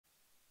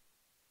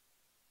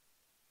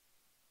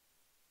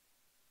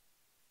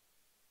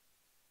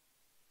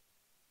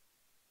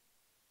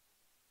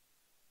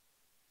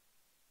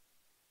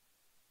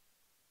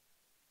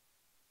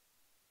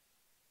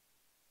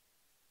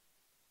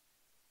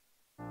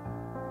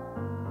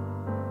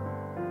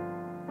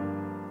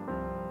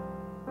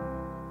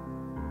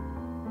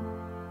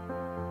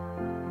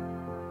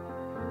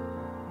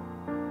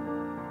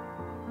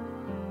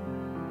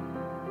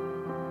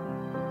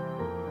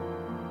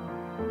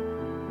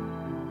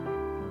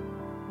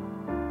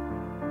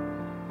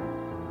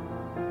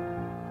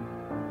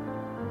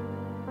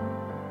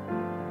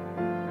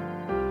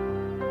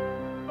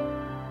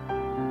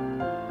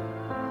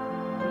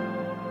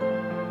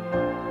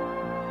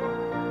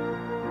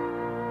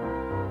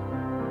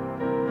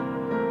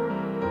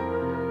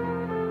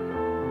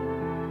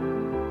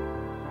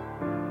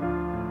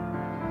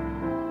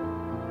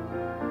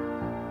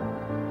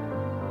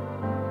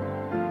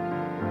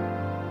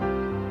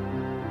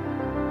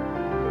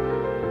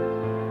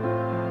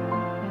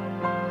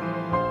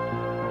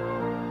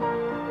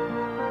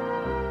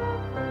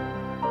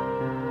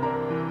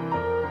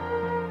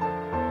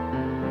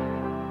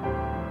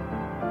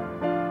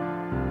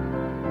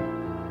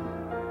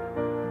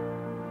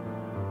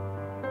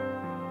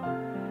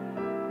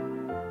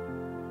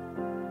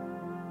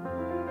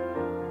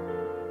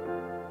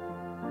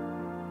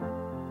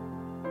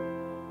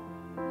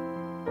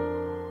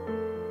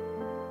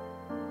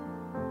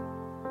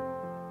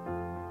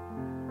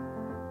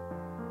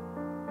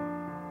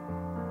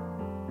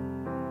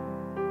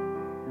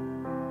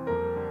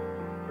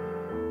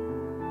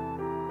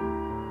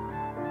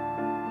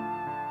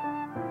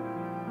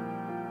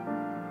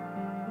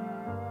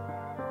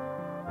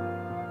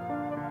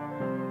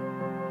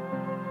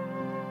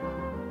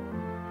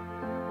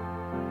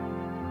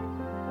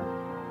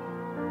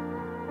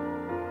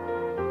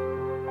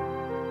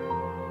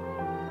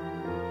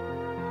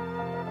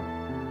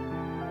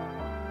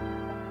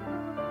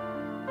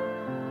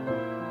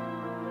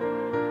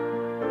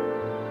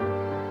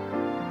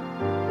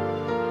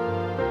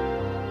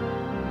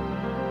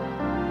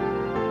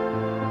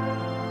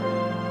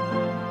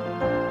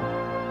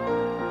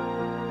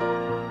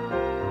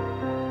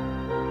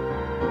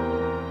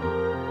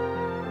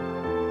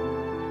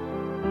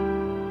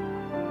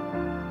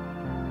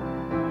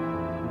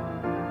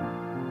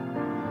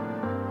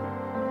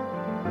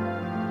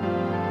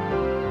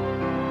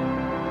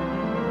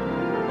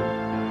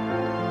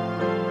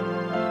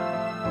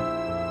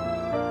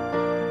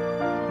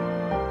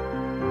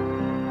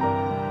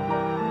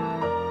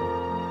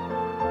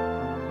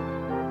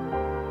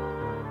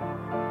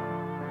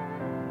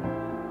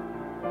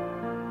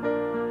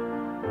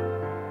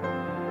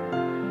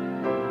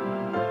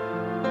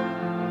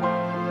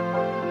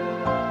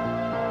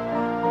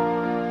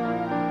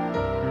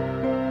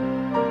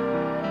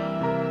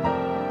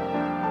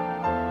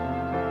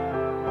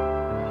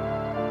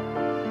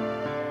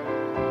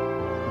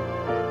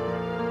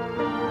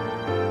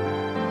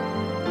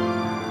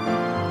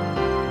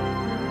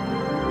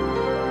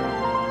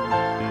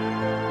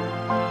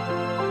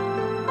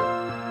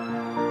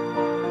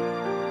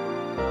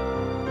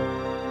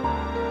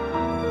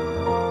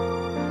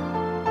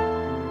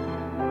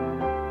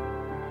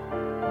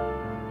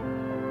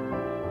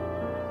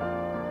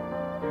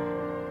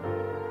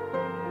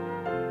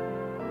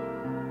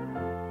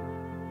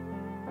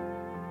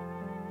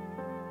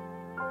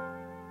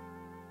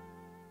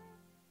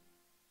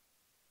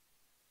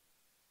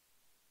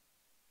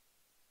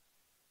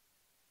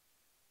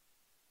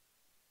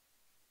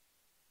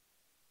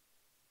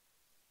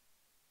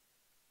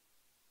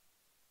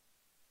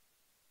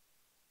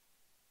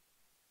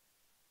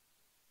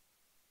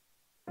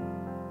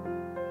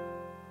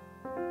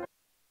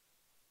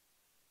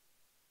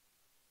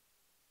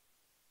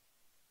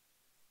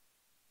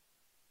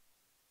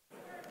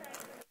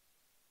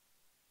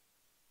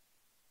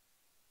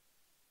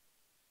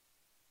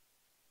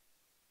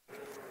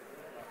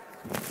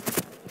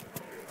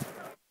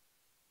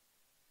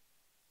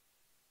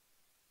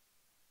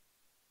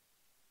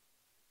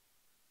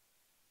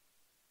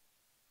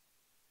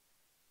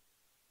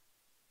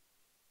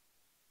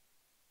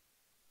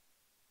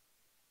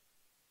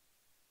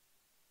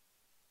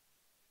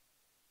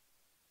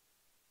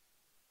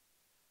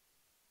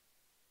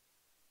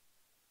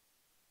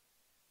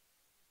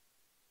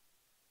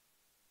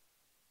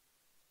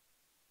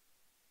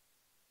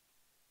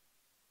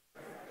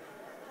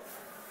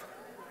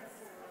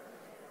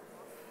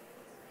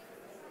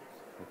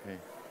Okay.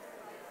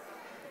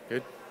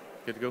 Good?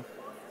 Good to go?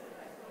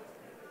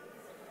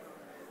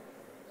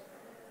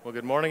 Well,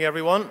 good morning,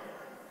 everyone.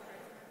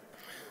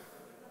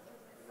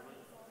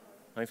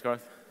 Thanks,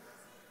 Garth.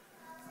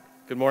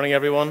 Good morning,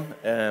 everyone.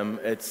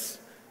 It's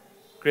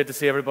great to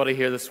see everybody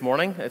here this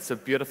morning. It's a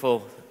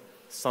beautiful,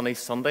 sunny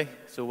Sunday,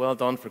 so well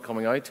done for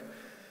coming out.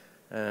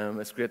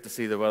 It's great to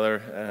see the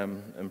weather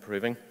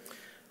improving.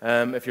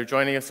 If you're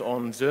joining us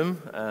on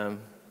Zoom,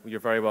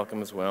 you're very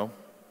welcome as well.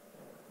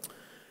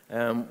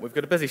 We've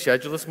got a busy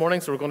schedule this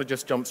morning, so we're going to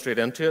just jump straight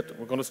into it.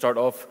 We're going to start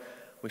off,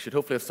 we should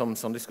hopefully have some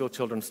Sunday school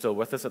children still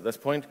with us at this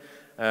point.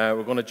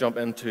 We're going to jump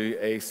into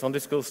a Sunday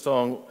school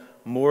song,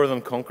 More Than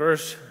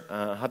Conquerors.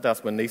 I had to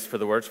ask my niece for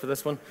the words for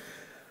this one.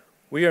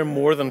 We are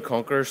more than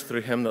conquerors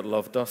through him that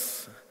loved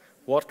us.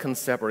 What can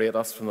separate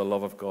us from the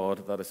love of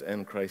God that is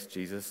in Christ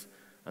Jesus?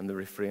 And the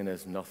refrain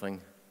is nothing,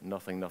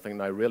 nothing, nothing.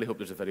 Now, I really hope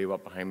there's a video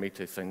up behind me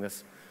to sing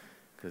this,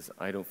 because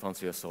I don't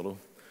fancy a solo.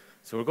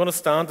 So we're going to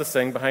stand to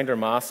sing behind our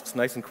masks,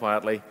 nice and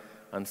quietly,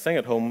 and sing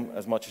at home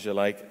as much as you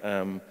like,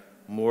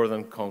 More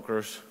Than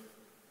Conquerors.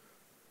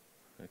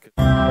 Okay.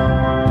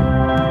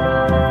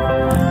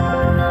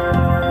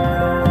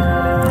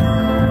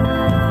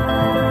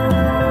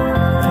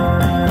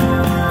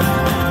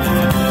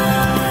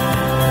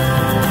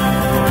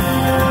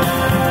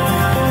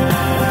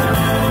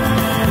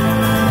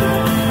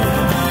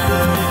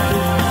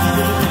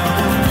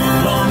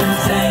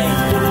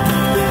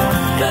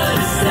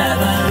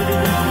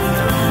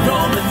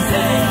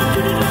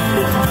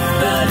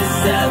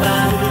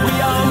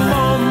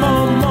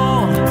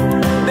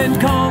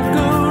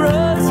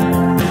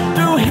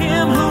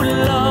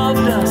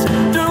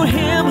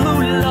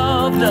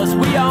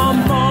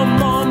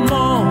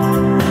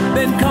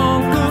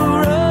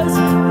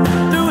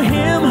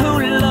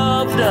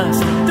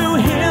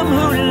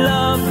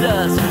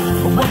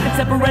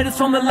 Separate us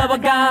from the love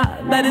of God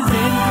that is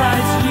in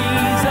Christ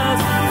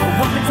Jesus.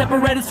 What can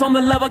separate us from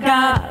the love of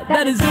God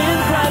that is in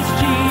Christ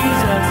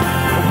Jesus?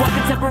 What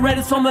can separate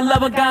us from the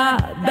love of God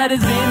that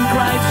is in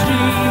Christ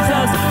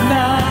Jesus?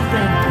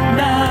 Nothing,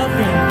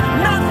 nothing,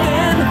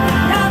 nothing,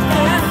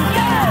 nothing,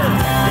 yeah!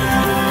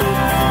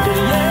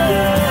 Yeah!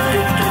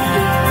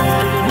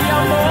 We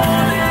are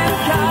more than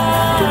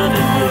conquerors.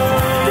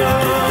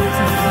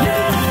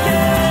 Yeah,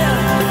 yeah!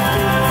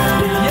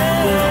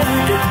 Yeah!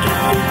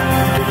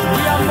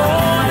 We are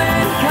more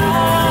than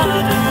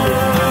conquerors.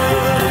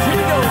 Here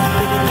we go.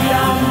 We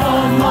are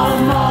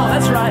more,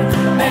 that's right,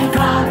 than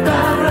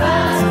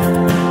conquerors.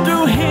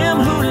 Through him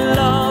who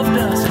loved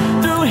us,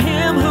 through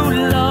him who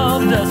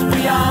loved us.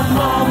 We are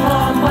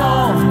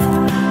more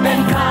than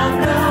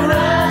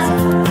conquerors.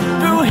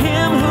 Through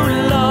him who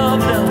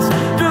loved us,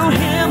 through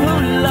him who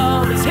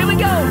loved us. Here we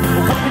go.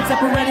 What can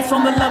separate us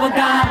from the love of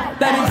God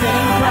that is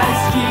in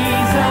Christ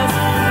Jesus?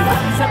 What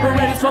can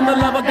separate us from the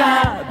love of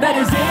God that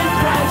is in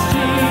Christ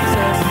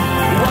Jesus?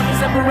 What can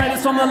separate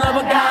us from the love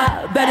of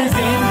God that is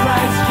in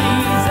Christ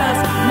Jesus?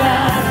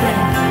 Nothing,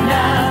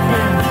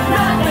 nothing,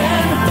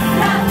 nothing,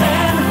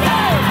 nothing,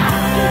 yeah!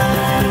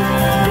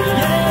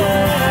 Yeah!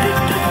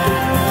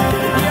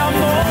 We are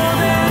more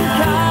than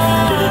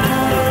conquerors.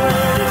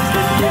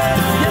 Yeah,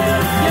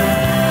 yeah,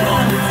 yeah!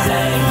 Romans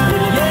 8,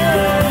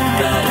 yeah!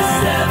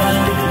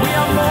 37, we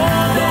are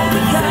more than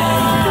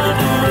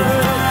conquerors.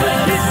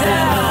 37,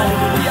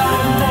 we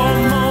are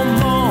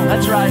more,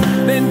 that's right,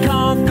 than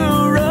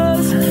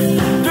conquerors.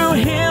 Through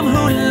him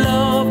who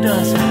loved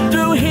us,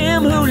 through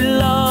him who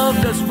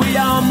loved us. We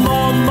are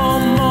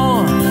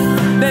more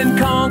than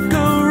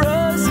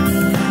conquerors.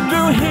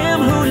 Through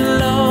him who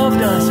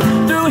loved us,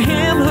 through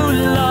him who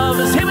loved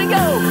us. Here we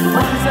go.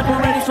 What can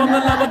separate us from the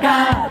love of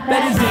God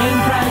that is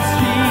in Christ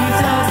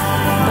Jesus?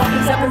 What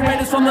can separate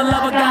us from the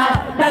love of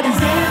God that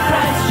is in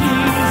Christ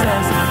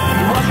Jesus?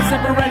 What can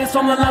separate us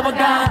from the love of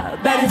God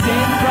that is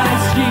in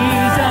Christ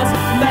Jesus?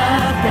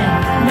 Nothing,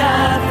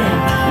 nothing,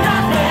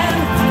 nothing,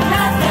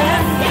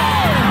 nothing,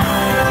 yeah!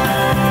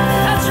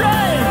 That's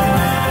right!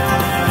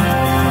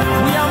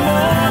 We are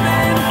more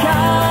than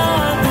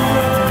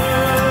conquerors.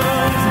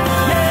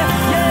 Yeah,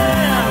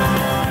 yeah!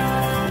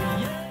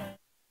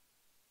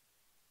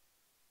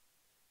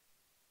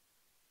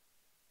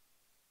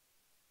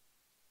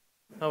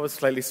 That was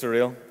slightly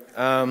surreal.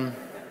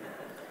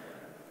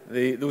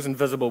 Those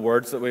invisible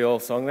words that we all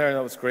sung there,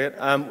 that was great.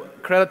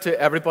 Credit to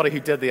everybody who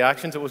did the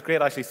actions. It was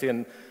great actually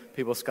seeing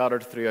people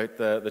scattered throughout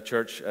the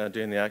church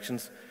doing the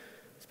actions,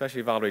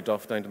 especially Valerie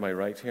Duff down to my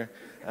right here.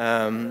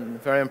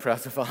 Very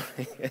impressive,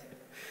 Valerie.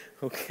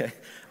 Okay,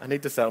 I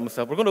need to settle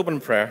myself. We're going to open in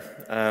prayer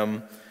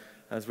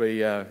as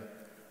we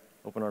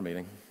open our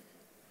meeting.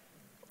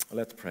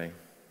 Let's pray.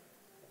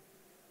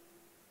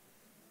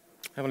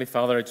 Heavenly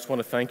Father, I just want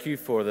to thank you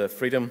for the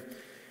freedom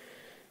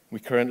we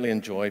currently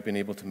enjoy being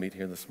able to meet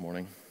here this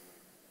morning.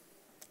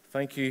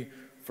 Thank you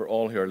for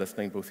all who are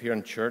listening, both here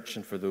in church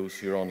and for those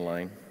who are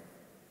online.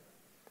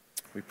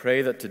 We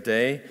pray that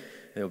today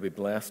they will be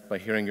blessed by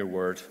hearing your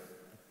word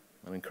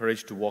and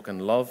encouraged to walk in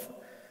love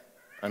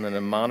and in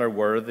a manner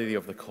worthy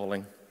of the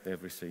calling they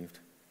have received.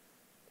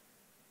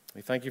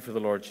 We thank you for the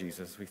Lord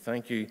Jesus. We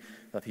thank you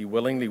that he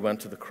willingly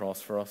went to the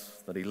cross for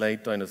us, that he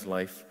laid down his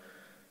life,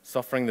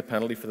 suffering the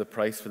penalty for the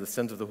price for the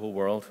sins of the whole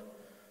world,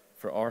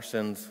 for our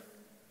sins,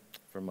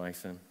 for my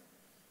sin.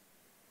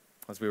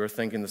 As we were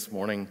thinking this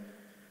morning,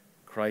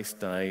 Christ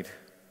died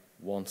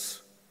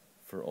once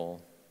for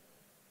all.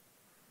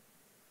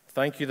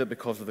 Thank you that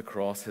because of the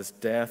cross, his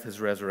death,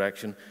 his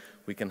resurrection,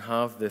 we can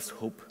have this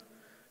hope,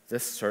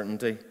 this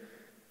certainty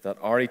that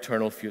our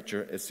eternal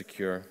future is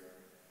secure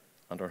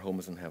and our home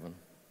is in heaven.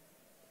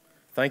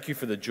 Thank you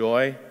for the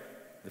joy,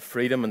 the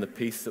freedom, and the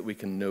peace that we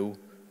can know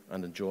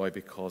and enjoy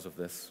because of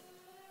this.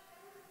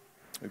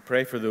 We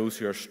pray for those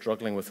who are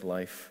struggling with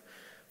life,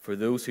 for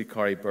those who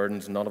carry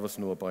burdens none of us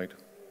know about,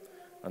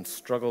 and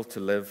struggle to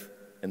live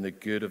in the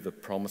good of the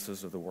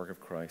promises of the work of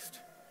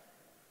Christ.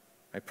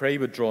 I pray you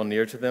would draw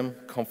near to them,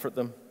 comfort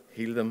them,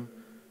 heal them,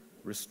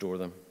 restore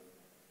them.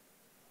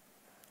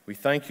 We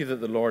thank you that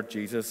the Lord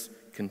Jesus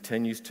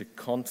continues to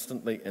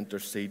constantly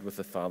intercede with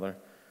the Father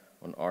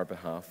on our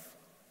behalf.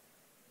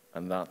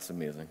 And that's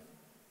amazing.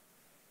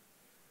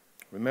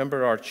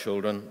 Remember our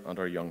children and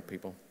our young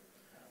people.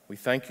 We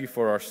thank you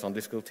for our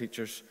Sunday school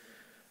teachers,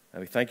 and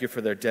we thank you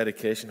for their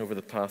dedication over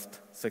the past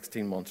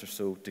 16 months or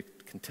so to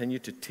continue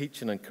to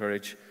teach and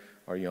encourage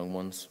our young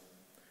ones,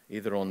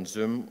 either on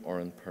Zoom or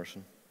in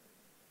person.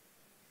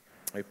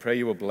 I pray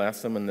you will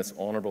bless them in this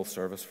honorable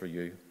service for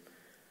you.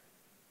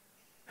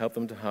 Help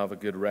them to have a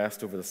good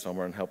rest over the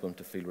summer and help them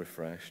to feel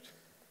refreshed.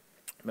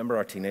 Remember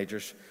our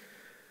teenagers.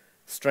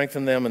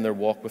 Strengthen them in their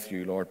walk with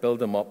you, Lord. Build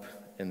them up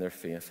in their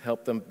faith.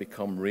 Help them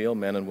become real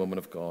men and women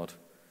of God.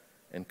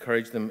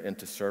 Encourage them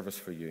into service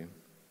for you.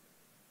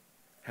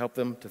 Help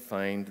them to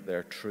find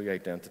their true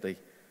identity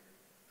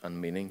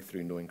and meaning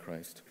through knowing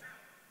Christ.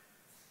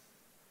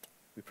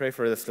 We pray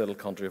for this little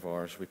country of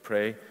ours. We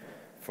pray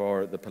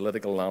for the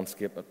political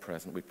landscape at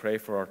present. We pray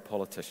for our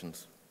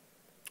politicians.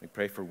 We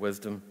pray for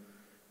wisdom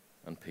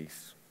and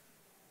peace.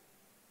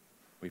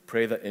 We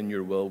pray that in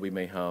your will we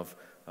may have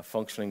a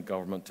functioning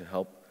government to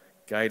help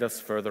guide us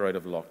further out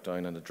of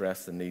lockdown and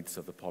address the needs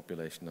of the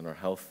population in our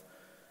health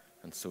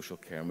and social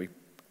care. And we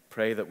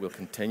pray that we'll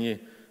continue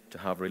to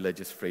have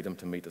religious freedom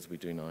to meet as we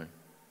do now.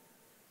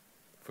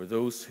 For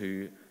those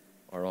who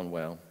are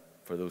unwell,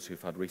 for those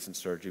who've had recent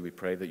surgery, we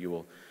pray that you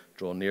will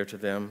draw near to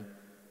them,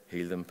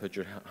 heal them, put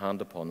your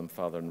hand upon them,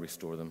 Father, and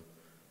restore them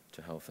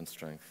to health and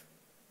strength.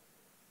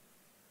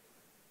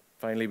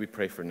 Finally, we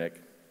pray for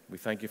Nick. We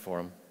thank you for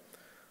him.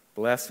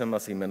 Bless him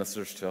as he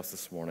ministers to us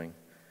this morning.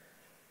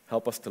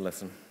 Help us to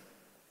listen.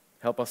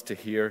 Help us to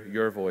hear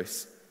your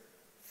voice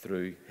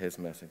through his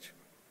message.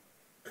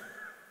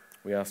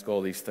 We ask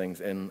all these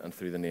things in and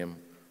through the name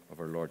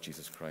of our Lord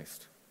Jesus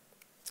Christ.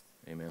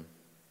 Amen.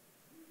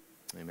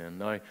 Amen.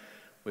 Now,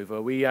 we have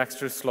a wee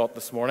extra slot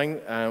this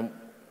morning.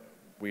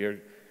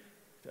 We're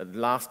at the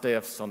last day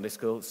of Sunday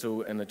school,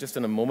 so just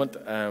in a moment,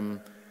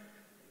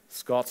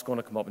 Scott's going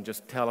to come up and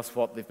just tell us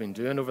what they've been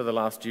doing over the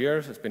last year.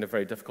 It's been a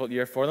very difficult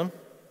year for them.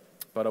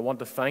 But I want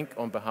to thank,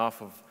 on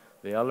behalf of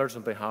the elders,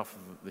 on behalf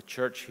of the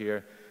church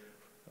here,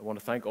 I want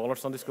to thank all our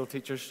Sunday school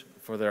teachers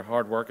for their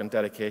hard work and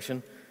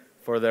dedication,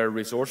 for their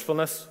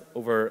resourcefulness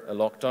over a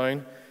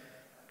lockdown,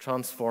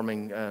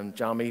 transforming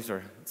jammies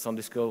or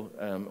Sunday school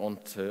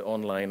onto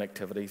online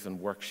activities and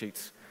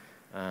worksheets.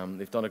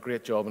 They've done a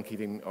great job in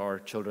keeping our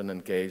children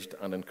engaged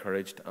and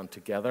encouraged and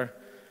together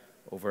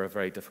over a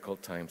very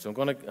difficult time. So I'm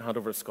going to hand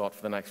over to Scott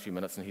for the next few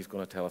minutes, and he's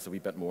going to tell us a wee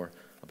bit more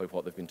about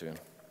what they've been doing.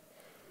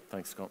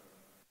 Thanks, Scott.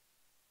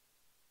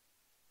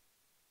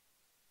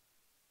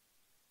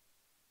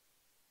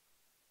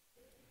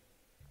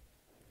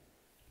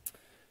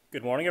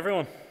 Good morning,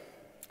 everyone.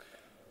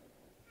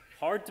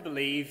 Hard to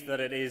believe that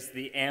it is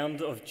the end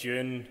of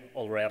June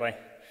already.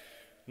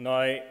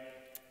 Now,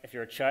 if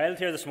you're a child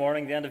here this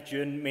morning, the end of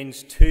June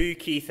means two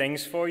key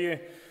things for you.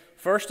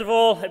 First of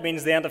all, it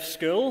means the end of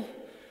school,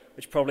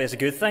 which probably is a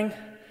good thing.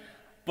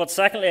 But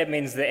secondly, it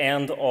means the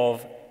end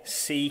of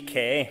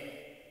CK.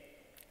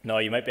 Now,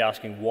 you might be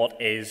asking,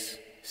 what is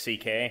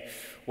CK?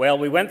 Well,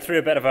 we went through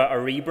a bit of a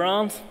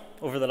rebrand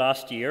over the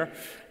last year,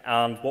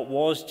 and what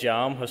was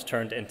Jam has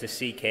turned into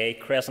CK,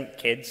 Crescent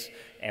Kids,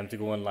 to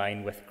go in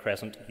line with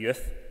Crescent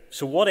Youth.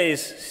 So what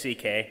is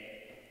CK?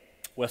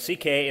 Well,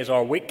 CK is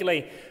our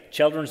weekly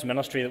children's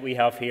ministry that we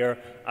have here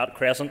at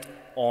Crescent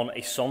on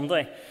a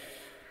Sunday.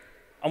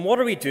 And what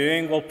are we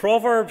doing? Well,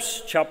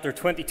 Proverbs chapter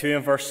 22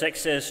 and verse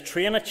 6 says,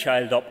 "Train a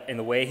child up in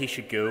the way he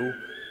should go,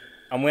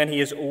 and when he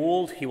is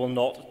old, he will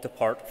not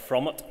depart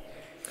from it."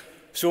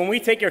 So when we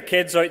take your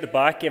kids out the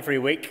back every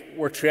week,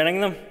 we're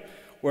training them.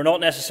 We're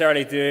not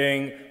necessarily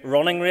doing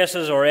running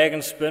races or egg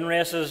and spoon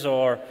races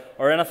or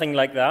anything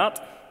like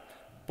that,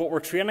 but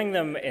we're training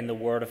them in the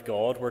Word of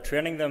God. We're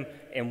training them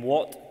in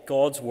what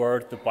God's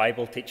Word, the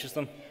Bible, teaches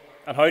them.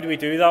 And how do we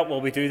do that?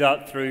 Well, we do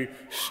that through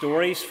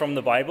stories from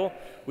the Bible.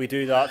 We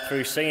do that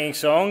through singing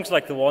songs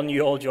like the one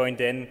you all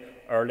joined in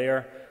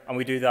earlier, and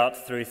we do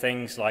that through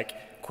things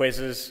like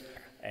quizzes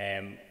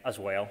as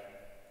well.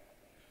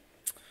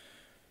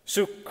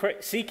 So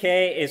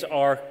CK is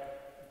our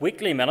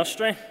weekly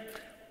ministry,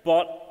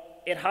 but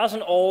it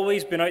hasn't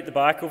always been out the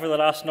back over the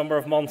last number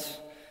of months.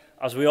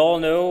 As we all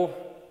know,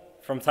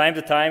 from time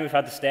to time we've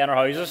had to stay in our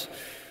houses.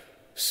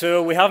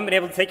 So we haven't been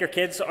able to take our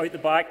kids out the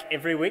back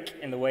every week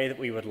in the way that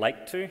we would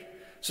like to.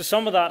 So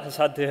some of that has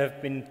had to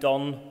have been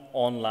done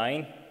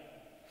online.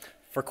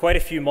 For quite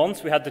a few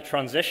months we had to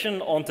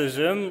transition onto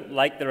Zoom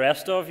like the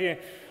rest of you.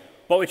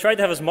 But we tried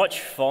to have as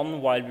much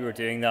fun while we were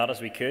doing that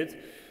as we could.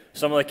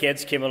 Some of the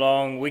kids came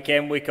along week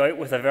in, week out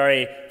with a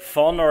very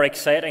fun or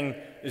exciting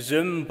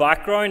Zoom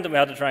background, and we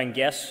had to try and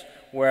guess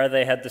where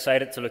they had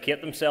decided to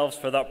locate themselves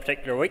for that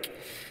particular week.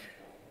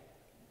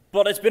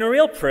 But it's been a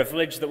real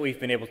privilege that we've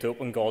been able to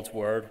open God's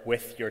Word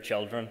with your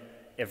children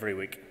every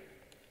week.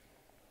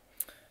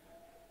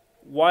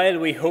 While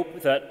we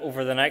hope that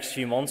over the next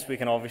few months we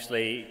can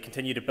obviously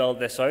continue to build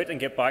this out and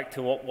get back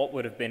to what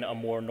would have been a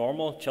more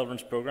normal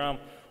children's program,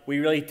 we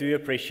really do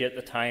appreciate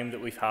the time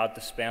that we've had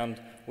to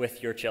spend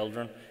with your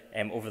children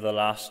over the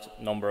last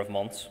number of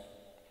months.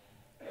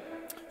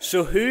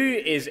 So who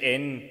is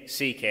in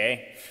CK?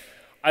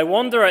 I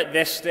wonder at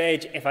this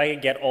stage if I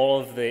could get all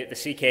of the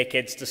CK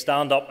kids to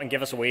stand up and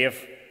give us a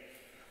wave.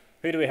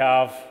 Who do we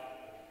have?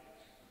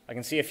 I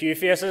can see a few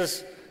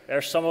faces.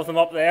 There's some of them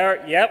up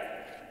there.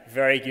 Yep,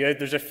 very good.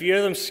 There's a few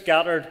of them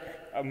scattered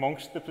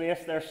amongst the place.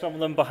 There's some of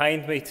them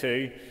behind me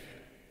too.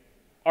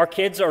 Our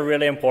kids are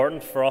really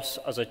important for us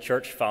as a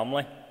church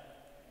family.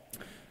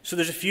 So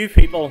there's a few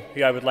people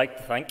who I would like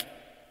to thank.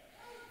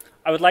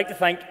 I would like to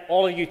thank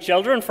all of you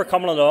children for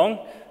coming along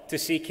to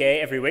CK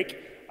every week.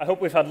 I hope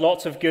we've had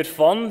lots of good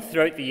fun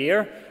throughout the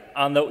year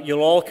and that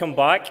you'll all come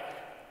back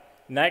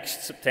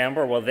this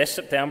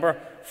September,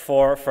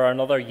 for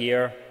another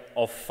year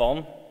of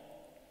fun.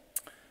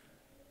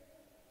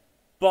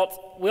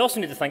 But we also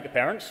need to thank the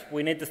parents.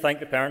 We need to thank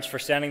the parents for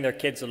sending their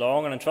kids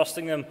along and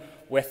entrusting them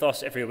with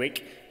us every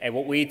week. And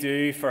what we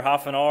do for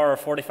half an hour or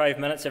 45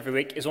 minutes every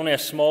week is only a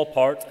small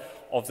part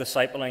of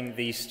discipling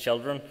these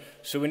children.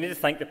 So we need to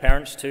thank the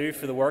parents too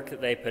for the work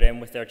that they put in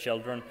with their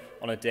children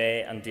on a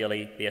day and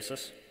daily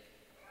basis.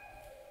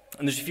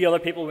 And there's a few other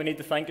people we need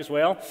to thank as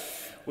well.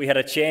 We had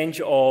a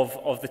change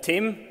of the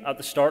team at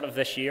the start of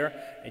this year.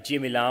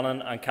 Jamie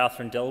Lannon and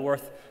Catherine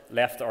Dilworth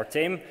left our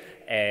team.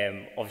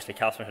 Obviously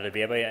Catherine had a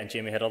baby and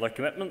Jamie had other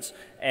commitments.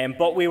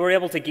 But we were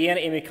able to gain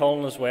Amy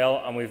Cullen as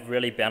well, and we've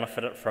really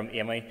benefited from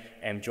Amy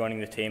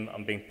joining the team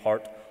and being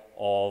part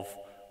of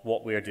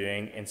what we're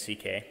doing in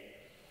CK.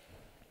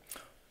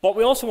 But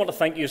we also want to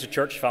thank you as a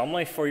church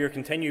family for your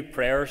continued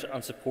prayers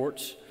and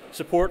support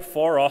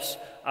for us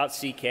at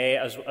CK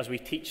as we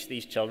teach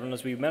these children,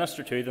 as we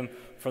minister to them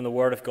from the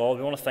Word of God.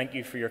 We want to thank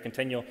you for your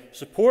continual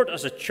support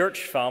as a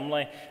church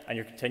family and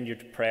your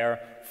continued prayer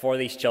for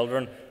these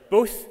children,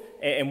 both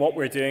in what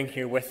we're doing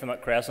here with them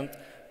at Crescent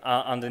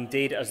and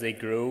indeed as they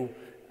grow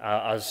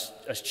as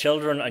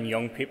children and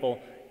young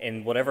people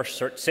in whatever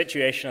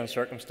situation and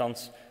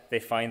circumstance they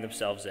find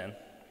themselves in.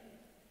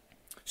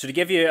 So to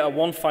give you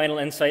one final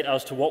insight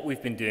as to what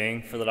we've been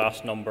doing for the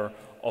last number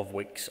of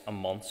weeks and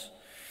months.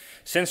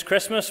 Since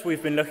Christmas,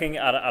 we've been looking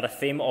at a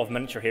theme of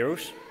miniature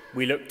heroes.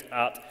 We looked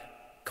at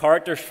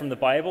characters from the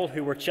Bible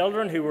who were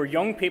children, who were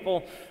young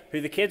people, who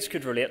the kids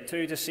could relate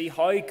to see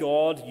how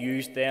God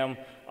used them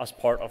as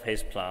part of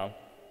his plan.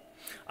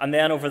 And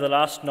then over the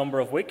last number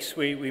of weeks,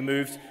 we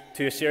moved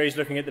to a series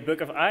looking at the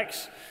book of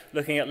Acts,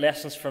 looking at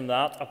lessons from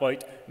that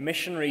about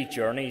missionary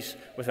journeys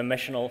with a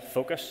missional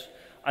focus.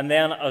 And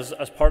then as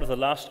part of the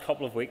last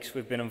couple of weeks,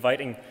 we've been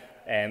inviting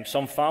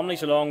some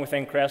families along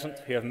within Crescent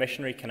who have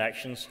missionary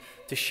connections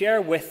to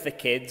share with the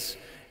kids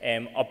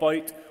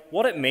about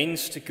what it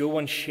means to go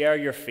and share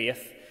your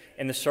faith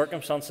in the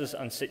circumstances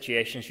and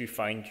situations you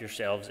find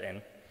yourselves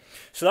in.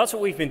 So that's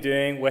what we've been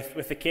doing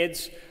with the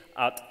kids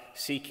at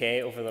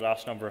CK over the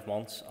last number of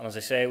months. And as I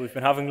say, we've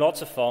been having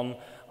lots of fun,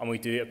 and we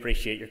do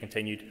appreciate your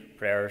continued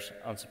prayers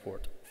and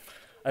support.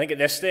 I think at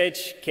this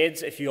stage,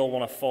 kids, if you all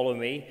want to follow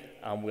me,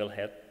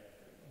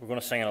 we're going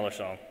to sing another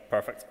song.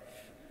 Perfect.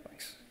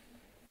 Thanks.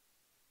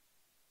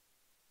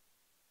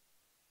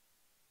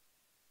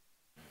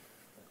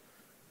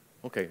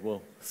 Okay,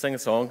 we'll sing a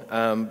song.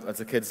 As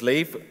the kids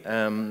leave,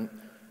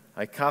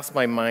 I cast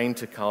my mind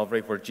to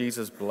Calvary, where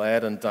Jesus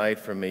bled and died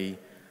for me.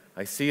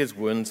 I see his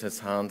wounds, his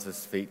hands,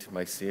 his feet,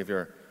 my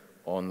Saviour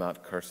on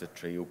that cursed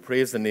tree. Oh,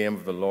 praise the name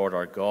of the Lord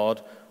our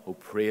God. Oh,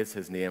 praise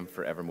his name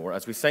forevermore.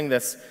 As we sing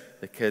this,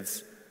 the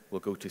kids will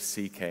go to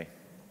CK.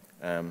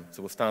 So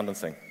we'll stand and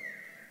sing.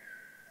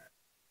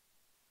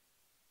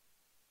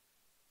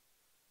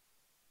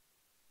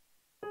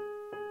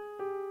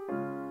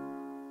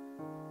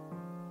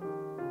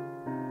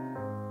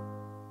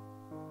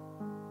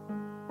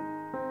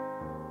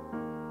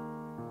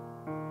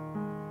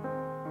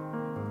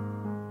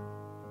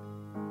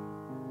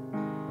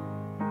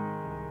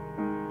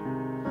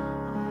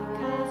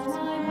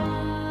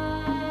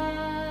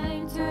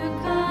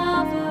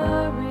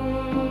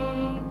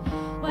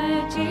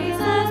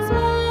 Jesus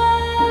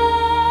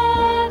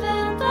bled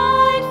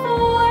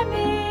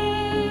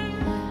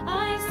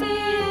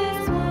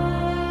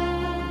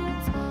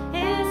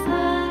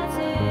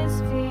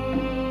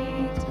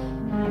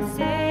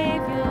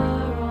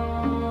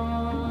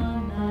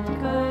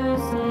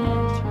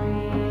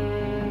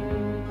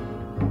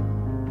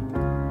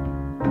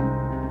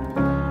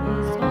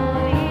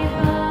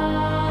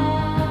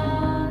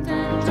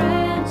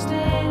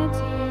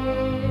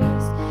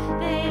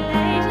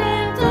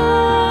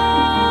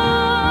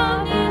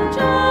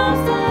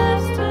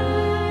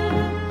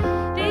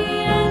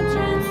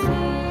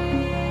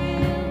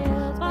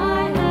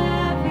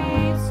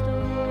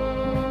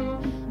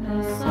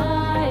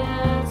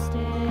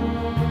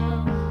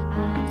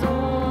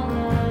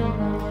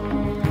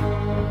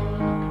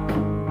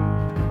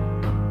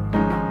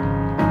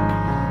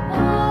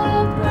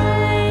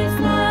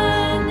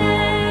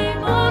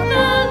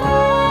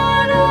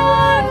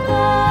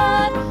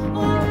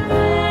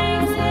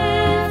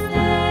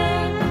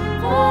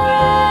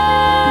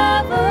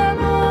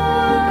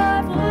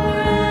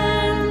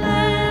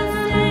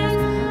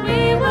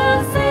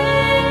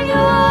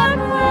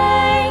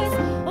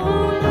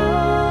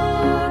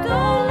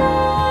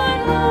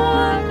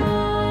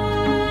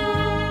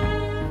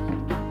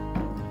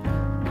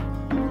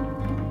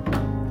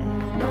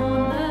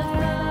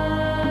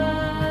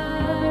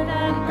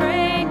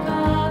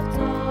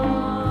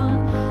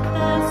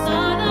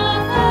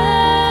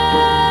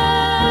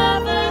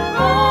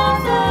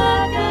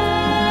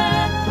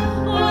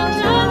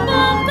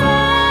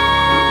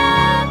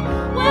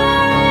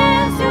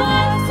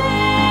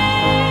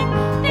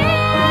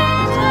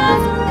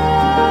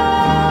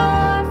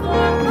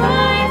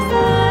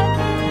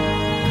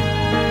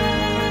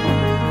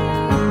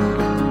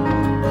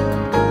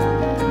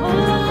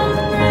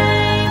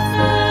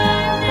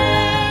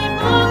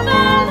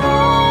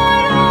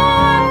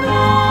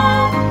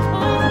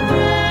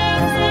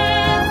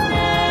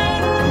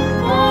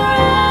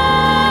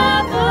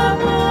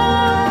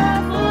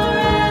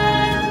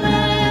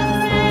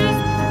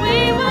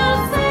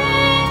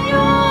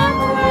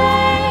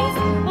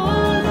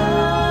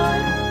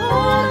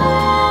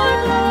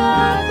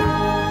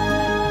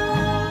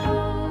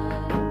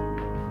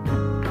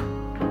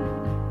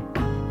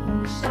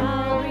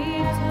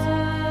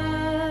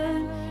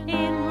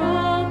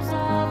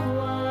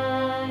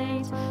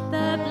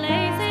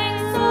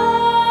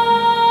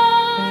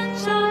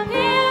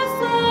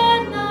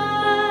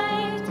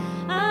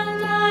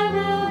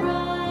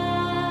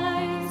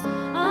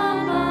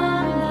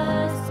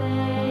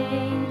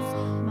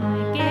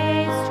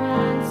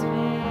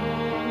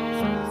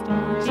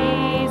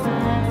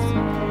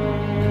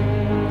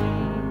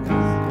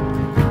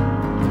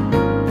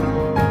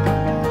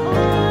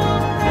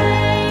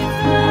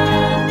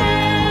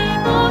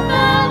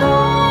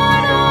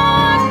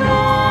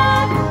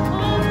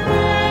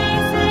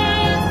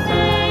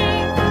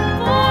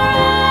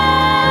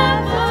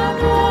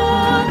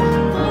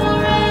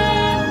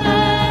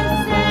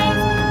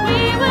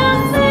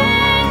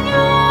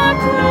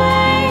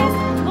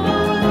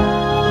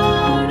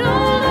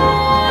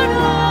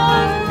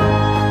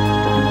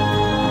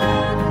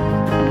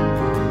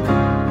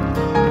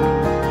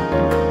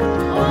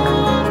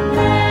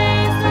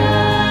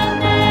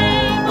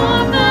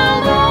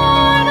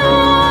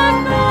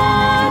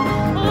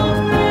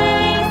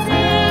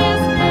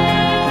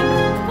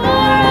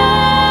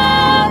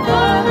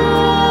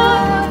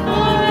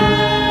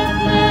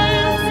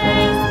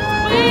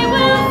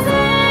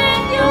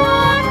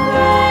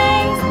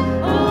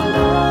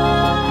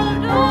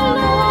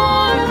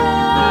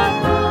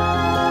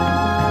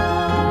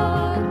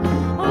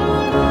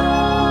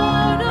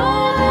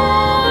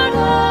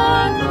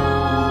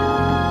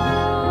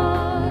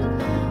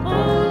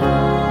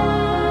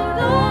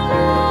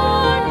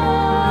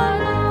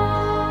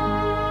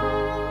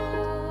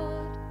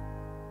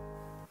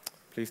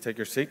Please take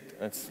your seat.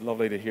 It's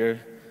lovely to hear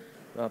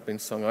that being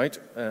sung out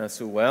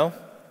so well.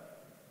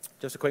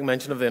 Just a quick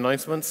mention of the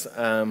announcements.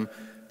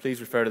 Please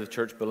refer to the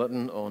church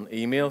bulletin on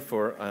email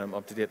for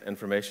up-to-date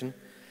information.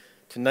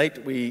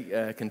 Tonight we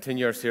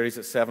continue our series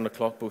at 7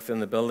 o'clock, both in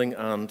the building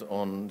and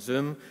on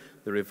Zoom,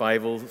 the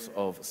revivals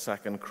of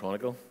 2nd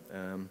Chronicle,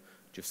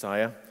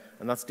 Josiah.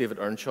 And that's David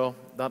Earnshaw.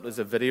 That is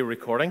a video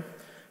recording,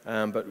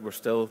 but we're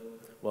still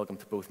welcome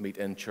to both meet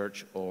in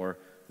church or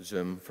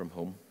Zoom from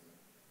home.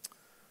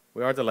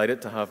 We are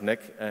delighted to have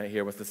Nick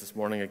here with us this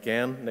morning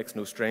again. Nick's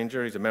no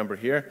stranger. He's a member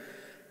here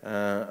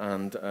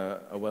and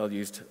a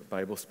well-used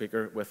Bible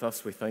speaker with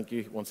us. We thank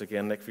you once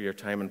again, Nick, for your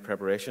time and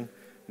preparation.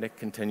 Nick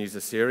continues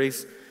the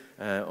series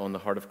on the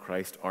heart of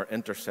Christ, our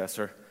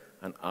intercessor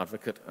and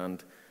advocate.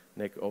 And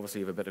Nick,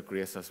 obviously you have a bit of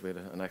grace as we had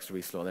an extra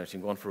wee slow there, so you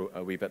can go on for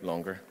a wee bit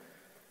longer.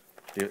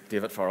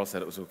 David Farrell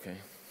said it was okay.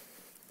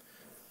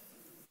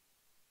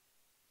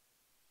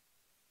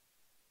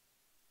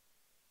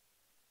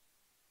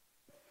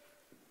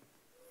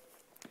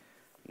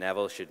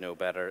 Neville should know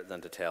better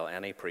than to tell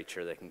any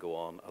preacher they can go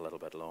on a little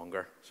bit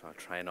longer, so I'll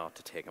try not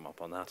to take him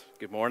up on that.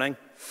 Good morning.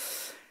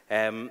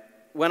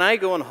 When I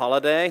go on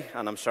holiday,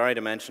 and I'm sorry to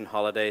mention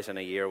holidays in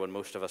a year when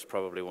most of us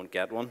probably won't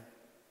get one,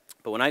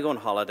 but when I go on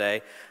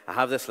holiday, I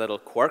have this little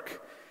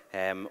quirk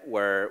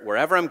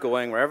wherever I'm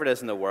going, wherever it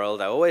is in the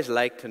world, I always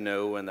like to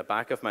know in the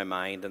back of my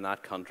mind in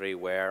that country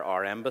where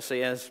our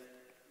embassy is.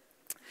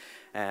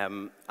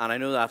 And I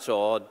know that's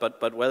odd,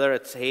 but whether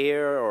it's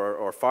here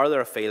or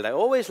farther afield, I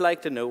always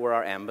like to know where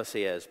our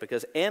embassy is,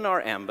 because in our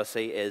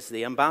embassy is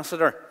the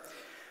ambassador.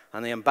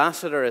 And the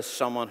ambassador is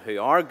someone who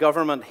our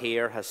government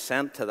here has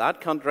sent to that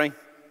country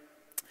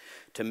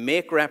to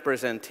make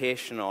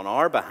representation on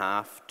our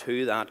behalf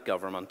to that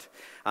government.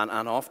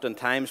 And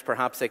oftentimes,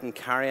 perhaps they can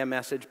carry a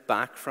message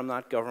back from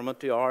that government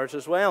to ours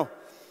as well.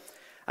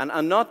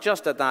 And not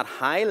just at that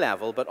high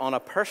level, but on a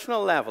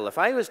personal level. If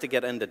I was to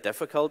get into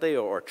difficulty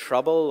or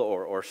trouble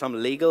or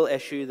some legal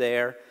issue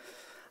there,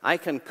 I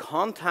can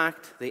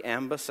contact the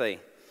embassy,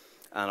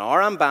 and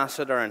our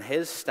ambassador and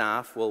his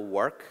staff will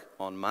work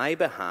on my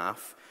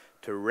behalf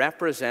to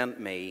represent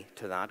me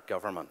to that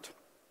government.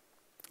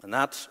 And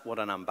that's what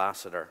an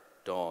ambassador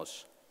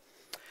does.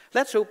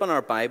 Let's open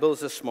our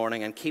Bibles this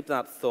morning and keep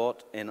that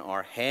thought in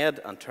our head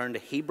and turn to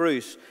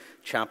Hebrews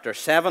chapter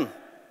 7.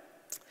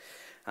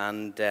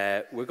 And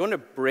we're going to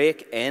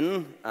break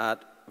in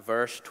at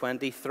verse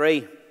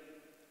 23.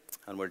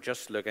 And we're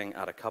just looking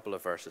at a couple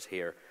of verses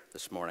here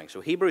this morning.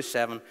 So Hebrews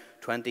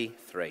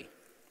 7:23.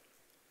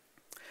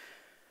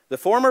 The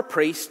former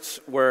priests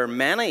were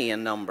many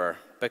in number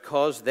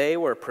because they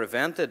were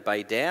prevented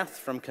by death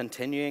from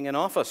continuing in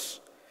office.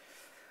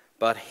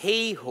 But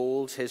he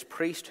holds his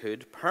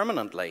priesthood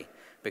permanently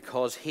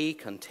because he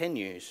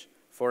continues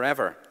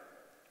forever.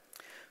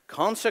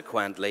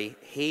 Consequently,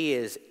 he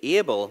is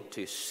able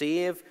to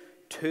save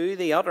to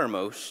the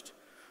uttermost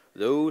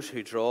those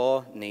who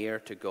draw near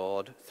to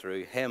God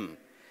through him,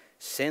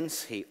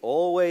 since he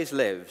always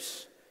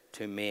lives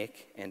to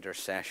make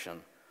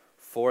intercession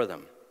for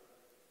them.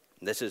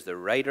 This is the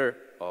writer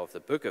of the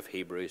book of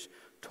Hebrews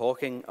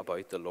talking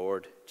about the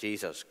Lord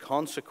Jesus.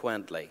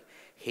 Consequently,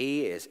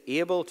 he is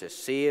able to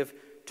save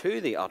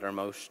to the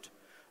uttermost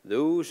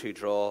those who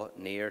draw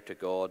near to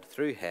God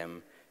through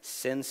him,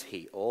 since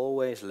he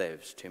always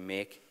lives to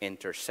make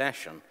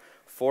intercession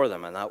for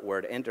them. And that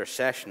word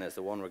intercession is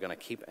the one we're going to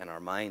keep in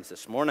our minds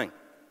this morning.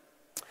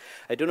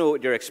 I don't know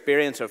what your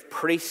experience of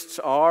priests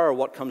are or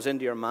what comes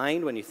into your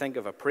mind when you think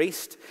of a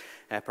priest.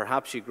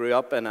 Perhaps you grew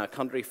up in a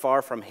country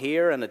far from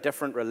here in a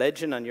different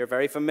religion, and you're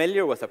very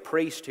familiar with a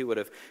priest who would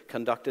have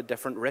conducted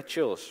different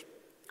rituals.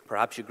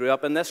 Perhaps you grew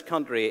up in this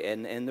country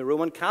in the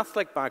Roman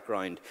Catholic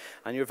background,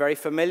 and you're very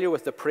familiar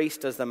with the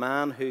priest as the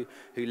man who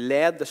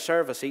led the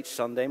service each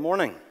Sunday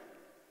morning.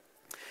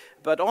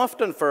 But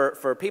often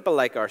for people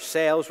like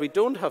ourselves, we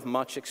don't have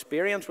much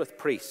experience with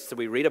priests. So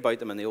we read about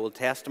them in the Old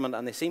Testament,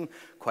 and they seem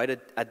quite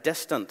a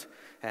distant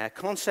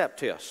concept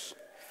to us.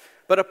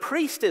 But a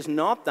priest is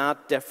not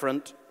that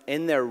different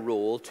in their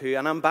role to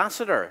an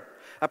ambassador.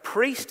 A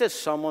priest is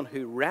someone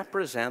who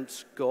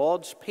represents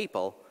God's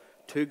people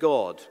to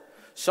God.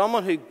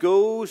 Someone who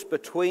goes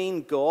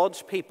between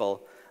God's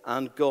people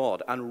and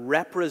God and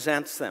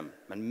represents them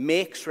and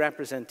makes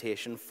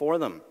representation for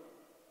them.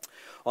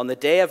 On the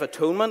Day of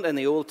Atonement in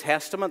the Old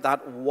Testament,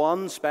 that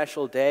one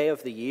special day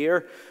of the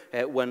year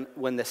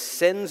when the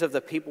sins of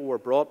the people were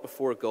brought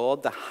before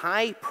God, the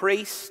high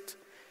priest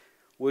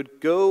would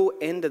go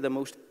into the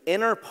most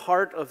inner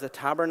part of the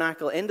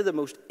tabernacle, into the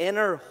most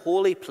inner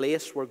holy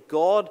place where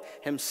God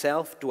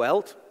himself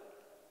dwelt.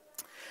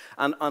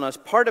 And as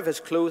part of his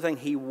clothing,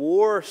 he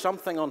wore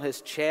something on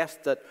his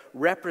chest that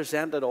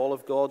represented all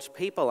of God's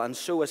people. And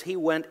so as he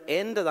went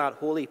into that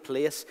holy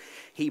place,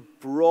 he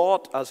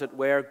brought, as it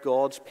were,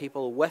 God's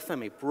people with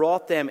him. He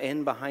brought them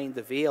in behind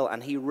the veil,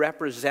 and he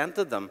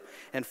represented them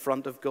in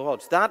front of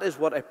God. That is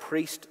what a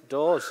priest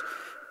does.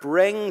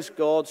 Brings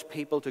God's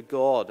people to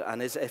God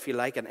and is, if you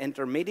like, an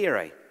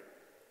intermediary.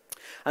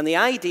 And the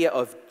idea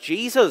of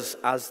Jesus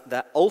as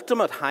the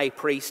ultimate high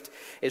priest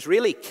is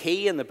really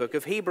key in the book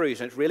of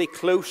Hebrews, and it's really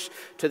close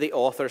to the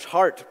author's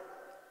heart.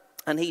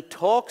 And he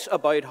talks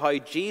about how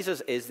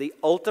Jesus is the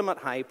ultimate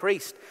high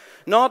priest.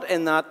 Not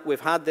in that we've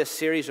had this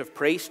series of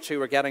priests who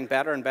were getting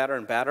better and better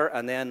and better,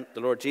 and then the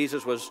Lord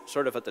Jesus was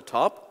sort of at the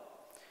top.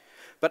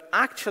 But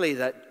actually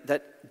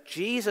that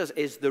Jesus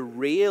is the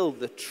real,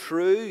 the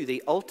true,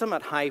 the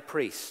ultimate high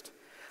priest.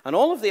 And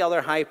all of the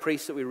other high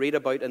priests that we read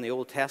about in the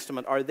Old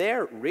Testament are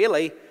there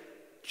really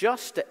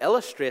just to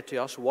illustrate to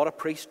us what a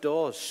priest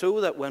does, so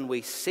that when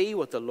we see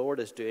what the Lord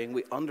is doing,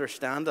 we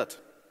understand it.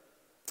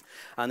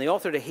 And the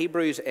author to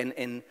Hebrews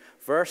in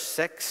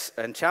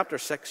chapter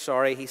 6,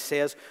 he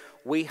says,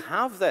 "We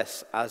have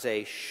this as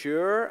a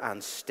sure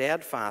and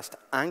steadfast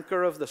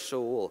anchor of the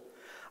soul,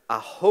 a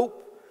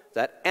hope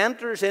that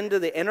enters into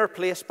the inner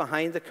place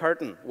behind the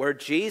curtain, where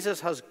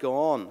Jesus has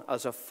gone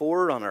as a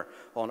forerunner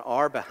on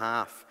our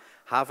behalf,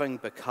 having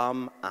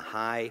become a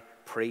high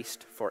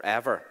priest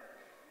forever."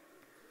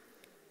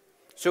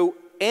 So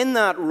in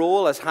that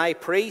role as high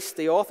priest,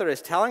 the author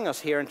is telling us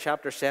here in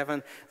chapter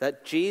 7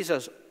 that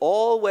Jesus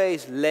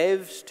always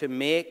lives to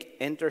make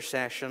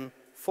intercession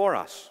for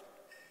us.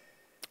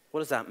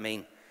 What does that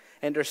mean?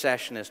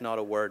 Intercession is not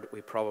a word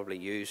we probably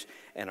use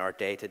in our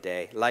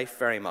day-to-day life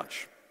very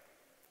much.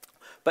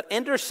 But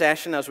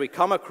intercession, as we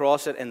come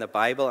across it in the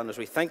Bible and as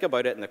we think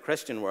about it in the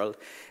Christian world,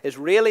 is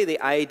really the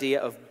idea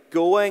of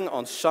going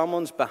on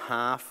someone's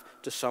behalf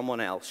to someone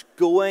else,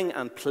 going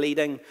and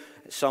pleading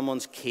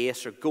someone's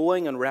case, or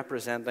going and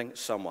representing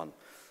someone.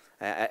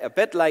 A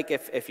bit like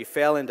if you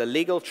fell into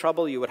legal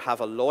trouble, you would have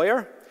a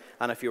lawyer,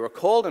 and if you were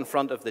called in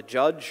front of the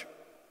judge,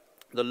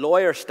 the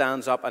lawyer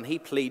stands up and he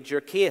pleads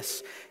your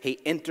case. He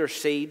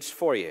intercedes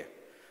for you.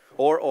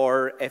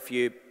 Or if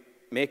you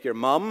make your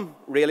mum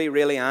really,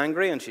 really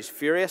angry and she's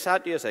furious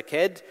at you as a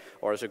kid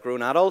or as a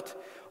grown adult,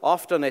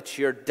 often it's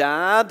your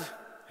dad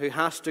who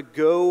has to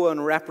go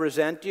and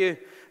represent you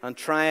and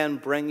try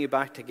and bring you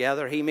back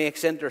together. He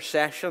makes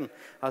intercession,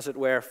 as it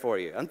were, for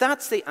you. And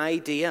that's the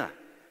idea.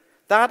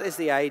 That is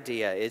the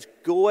idea, is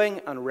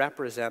going and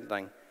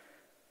representing.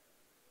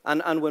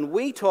 And when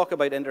we talk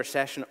about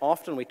intercession,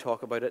 often we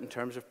talk about it in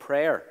terms of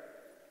prayer.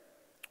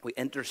 We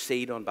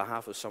intercede on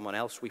behalf of someone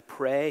else. We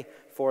pray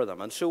for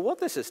them. And so what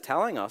this is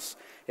telling us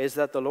is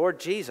that the Lord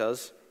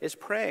Jesus is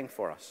praying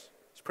for us.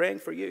 He's praying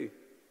for you.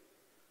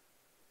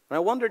 And I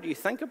wonder, do you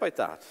think about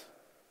that?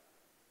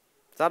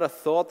 Is that a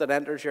thought that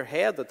enters your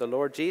head, that the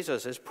Lord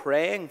Jesus is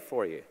praying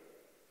for you?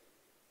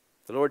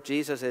 The Lord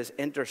Jesus is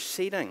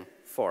interceding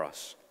for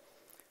us.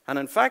 And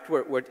in fact,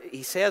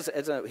 he says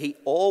he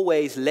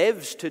always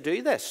lives to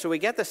do this. So we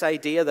get this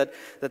idea that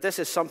this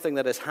is something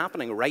that is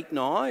happening right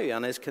now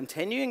and is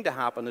continuing to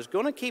happen, is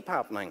going to keep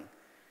happening.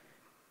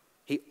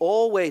 He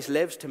always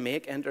lives to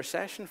make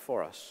intercession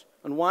for us.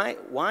 And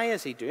why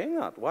is he doing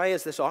that? Why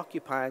is this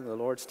occupying the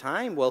Lord's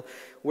time? Well,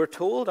 we're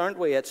told, aren't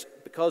we? It's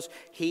because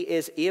he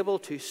is able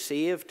to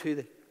save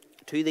to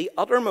the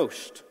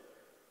uttermost.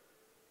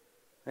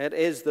 It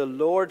is the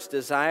Lord's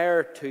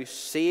desire to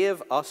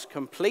save us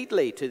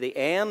completely, to the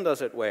end,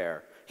 as it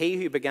were. He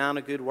who began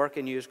a good work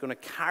in you is going to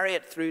carry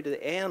it through to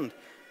the end.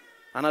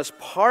 And as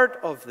part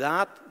of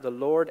that, the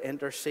Lord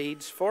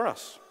intercedes for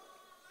us.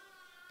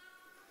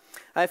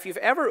 If you've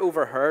ever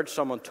overheard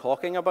someone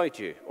talking about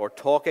you or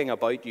talking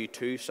about you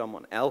to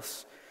someone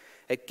else,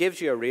 it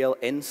gives you a real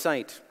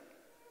insight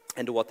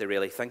into what they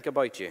really think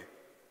about you.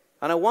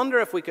 And I wonder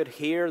if we could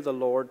hear the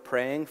Lord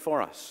praying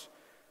for us.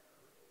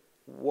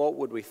 What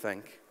would we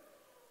think?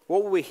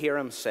 What would we hear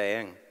him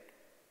saying?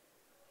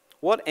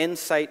 What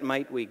insight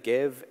might we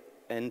give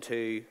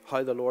into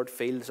how the Lord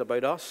feels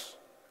about us?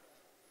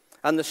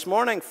 And this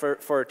morning,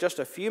 for just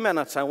a few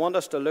minutes, I want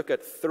us to look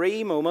at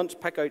 3 moments,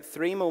 pick out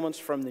 3 moments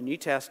from the New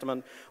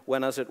Testament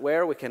when, as it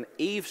were, we can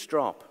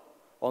eavesdrop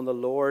on the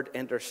Lord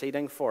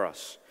interceding for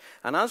us.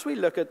 And as we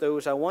look at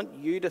those, I want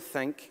you to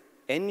think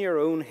in your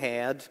own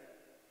head,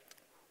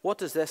 what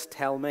does this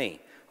tell me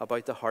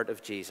about the heart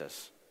of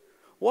Jesus?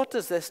 What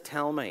does this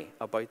tell me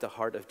about the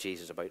heart of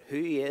Jesus, about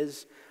who he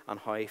is and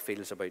how he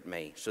feels about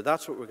me? So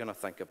that's what we're going to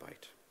think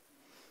about.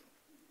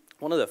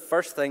 One of the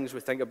first things we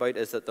think about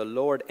is that the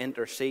Lord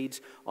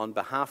intercedes on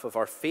behalf of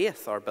our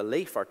faith, our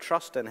belief, our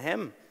trust in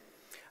him.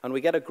 And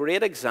we get a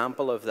great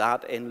example of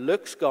that in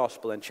Luke's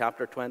Gospel in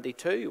chapter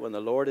 22, when the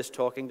Lord is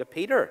talking to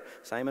Peter,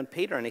 Simon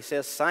Peter, and he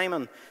says,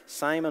 "Simon,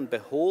 Simon,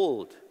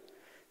 behold,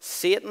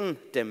 Satan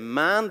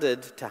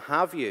demanded to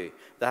have you,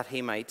 that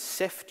he might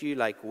sift you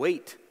like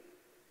wheat.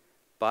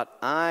 But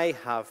I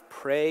have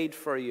prayed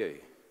for you,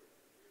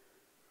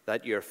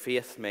 that your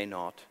faith may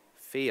not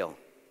fail."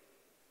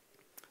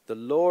 The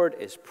Lord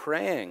is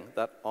praying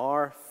that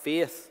our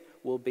faith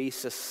will be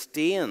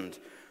sustained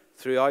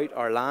throughout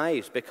our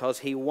lives, because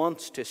he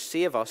wants to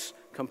save us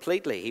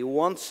completely. He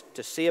wants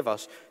to save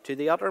us to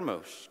the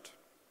uttermost.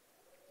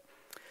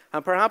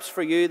 And perhaps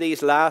for you,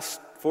 these last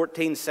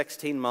 14,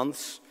 16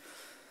 months,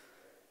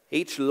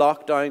 each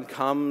lockdown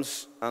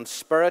comes, and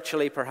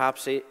spiritually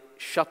perhaps a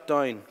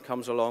shutdown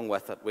comes along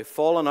with it. We've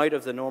fallen out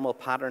of the normal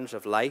patterns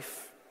of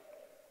life.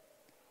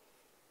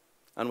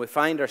 and we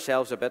find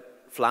ourselves a bit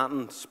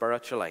flattened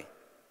spiritually.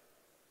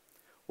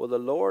 Well, the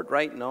Lord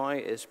right now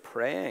is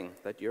praying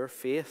that your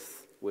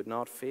faith would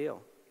not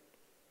fail.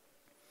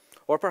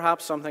 Or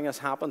perhaps something has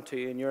happened to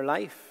you in your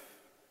life.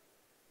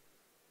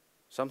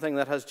 Something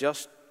that has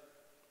just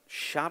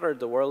shattered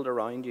the world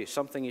around you.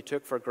 Something you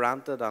took for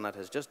granted and it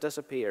has just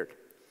disappeared.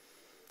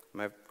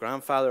 My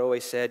grandfather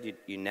always said,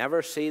 you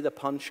never see the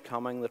punch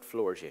coming that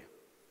floors you.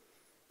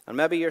 And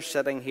maybe you're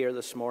sitting here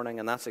this morning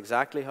and that's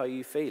exactly how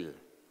you feel.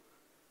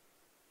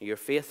 Your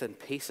faith in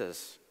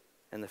pieces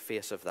in the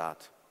face of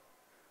that.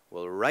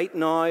 Well, right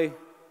now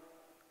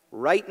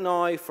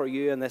for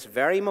you in this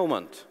very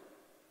moment,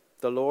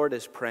 the Lord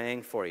is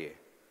praying for you.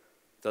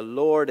 The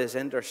Lord is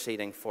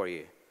interceding for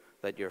you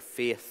that your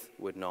faith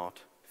would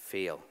not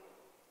fail.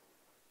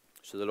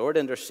 So the Lord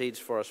intercedes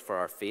for us for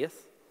our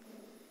faith.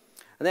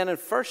 And then in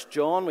 1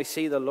 John, we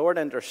see the Lord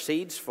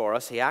intercedes for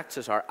us. He acts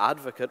as our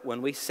advocate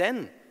when we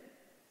sin.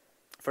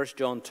 1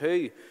 John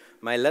 2,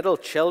 my little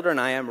children,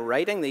 I am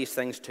writing these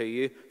things to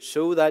you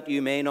so that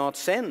you may not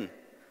sin.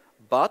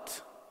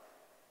 But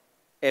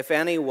if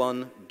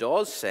anyone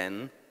does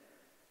sin,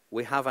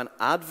 we have an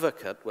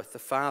advocate with the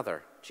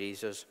Father,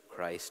 Jesus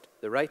Christ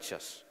the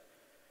righteous.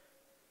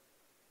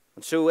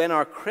 And so in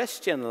our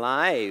Christian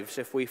lives,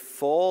 if we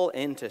fall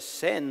into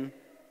sin,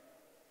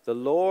 the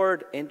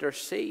Lord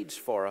intercedes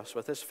for us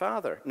with his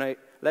Father. Now,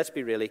 let's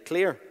be really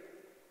clear.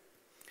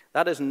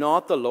 That is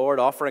not the Lord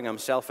offering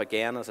himself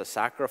again as a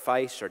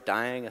sacrifice or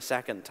dying a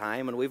second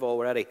time. And we've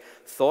already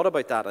thought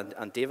about that,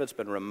 and David's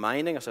been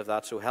reminding us of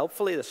that so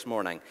helpfully this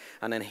morning.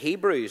 And in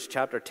Hebrews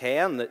chapter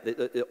 10,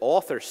 the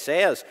author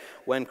says,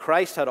 when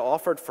Christ had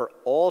offered for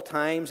all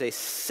times a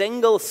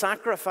single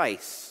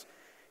sacrifice,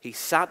 he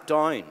sat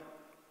down.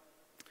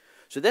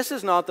 So this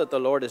is not that the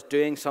Lord is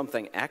doing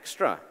something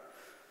extra.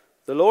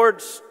 The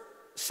Lord's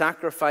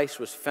sacrifice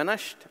was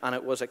finished, and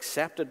it was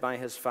accepted by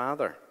his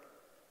Father.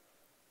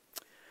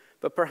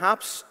 But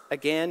perhaps,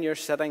 again, you're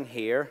sitting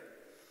here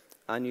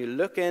and you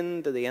look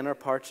into the inner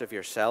parts of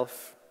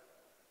yourself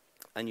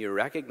and you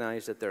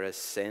recognize that there is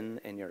sin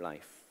in your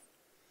life.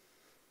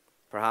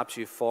 Perhaps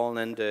you've fallen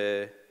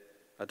into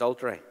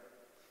adultery.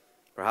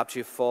 Perhaps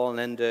you've fallen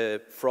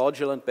into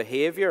fraudulent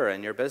behavior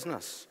in your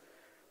business.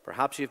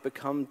 Perhaps you've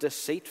become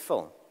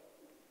deceitful.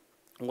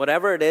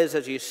 Whatever it is,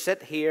 as you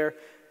sit here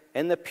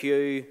in the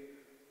pew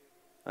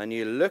and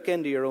you look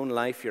into your own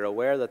life, you're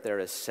aware that there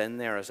is sin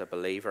there as a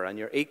believer, and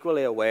you're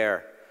equally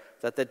aware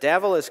that the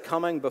devil is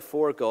coming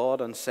before God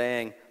and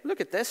saying,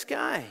 look at this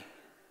guy.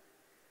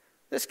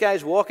 This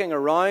guy's walking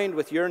around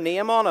with your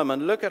name on him,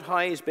 and look at how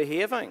he's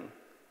behaving.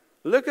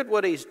 Look at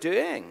what he's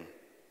doing.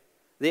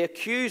 The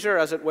accuser,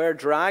 as it were,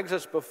 drags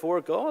us before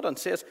God and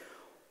says,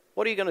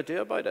 what are you going to do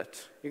about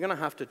it? You're going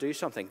to have to do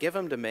something. Give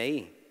him to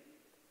me.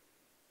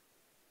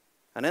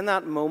 And in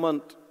that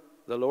moment,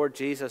 the Lord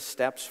Jesus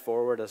steps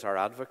forward as our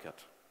advocate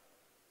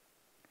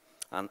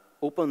and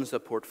opens the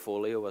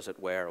portfolio, as it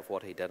were, of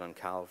what he did on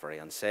Calvary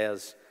and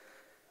says,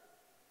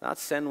 that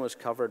sin was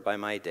covered by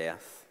my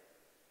death.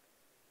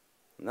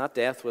 And that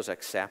death was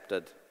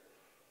accepted.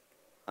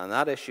 And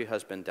that issue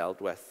has been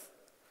dealt with.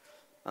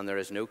 And there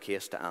is no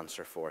case to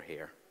answer for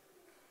here.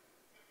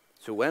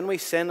 So when we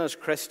sin as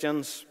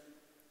Christians,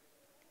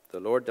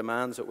 the Lord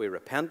demands that we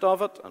repent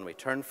of it and we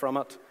turn from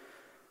it.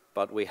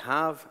 But we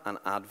have an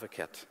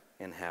advocate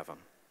in heaven.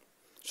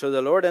 So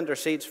the Lord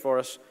intercedes for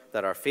us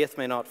that our faith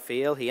may not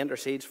fail. He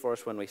intercedes for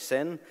us when we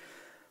sin.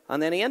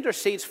 And then he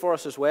intercedes for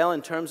us as well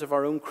in terms of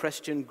our own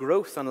Christian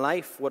growth and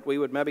life, what we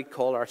would maybe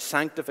call our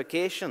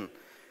sanctification.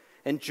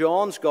 In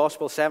John's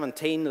Gospel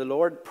 17, the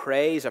Lord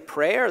prays a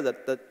prayer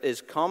that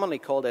is commonly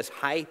called his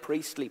high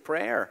priestly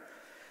prayer.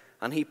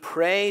 And he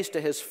prays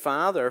to his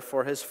Father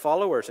for his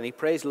followers, and he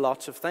prays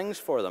lots of things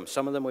for them.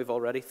 Some of them we've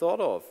already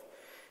thought of.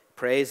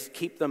 Prays,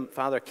 keep them,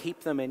 Father,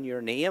 keep them in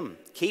your name.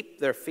 Keep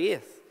their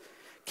faith.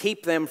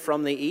 Keep them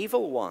from the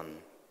evil one.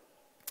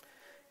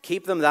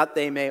 Keep them that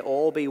they may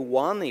all be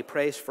one. He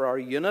prays for our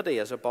unity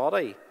as a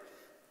body.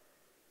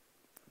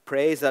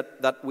 Prays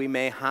that we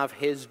may have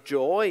his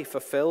joy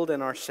fulfilled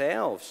in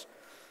ourselves.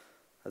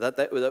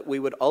 That we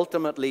would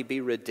ultimately be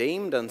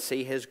redeemed and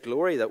see his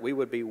glory. That we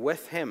would be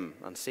with him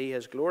and see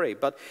his glory.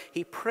 But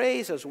he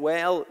prays as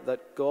well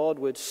that God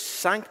would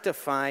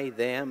sanctify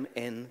them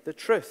in the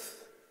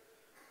truth.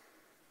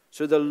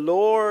 So the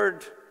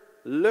Lord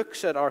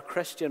looks at our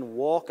Christian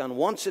walk and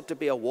wants it to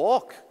be a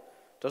walk.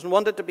 Doesn't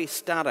want it to be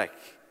static.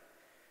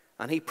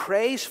 And he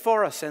prays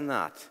for us in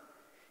that.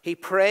 He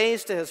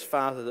prays to his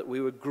Father that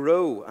we would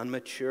grow and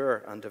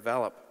mature and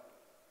develop.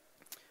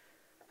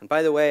 And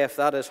by the way, if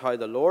that is how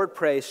the Lord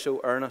prays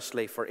so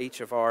earnestly for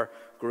each of our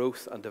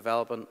growth and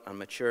development and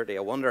maturity,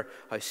 I wonder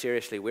how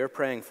seriously we're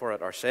praying for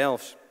it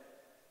ourselves.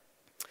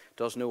 It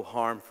does no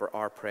harm for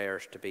our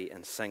prayers to be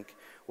in sync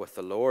with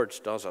the Lord's,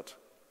 does it?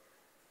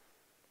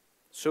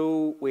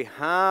 So we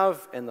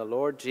have in the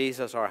Lord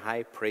Jesus, our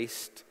high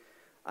priest,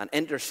 an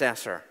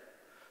intercessor,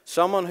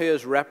 someone who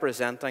is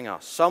representing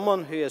us,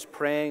 someone who is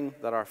praying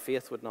that our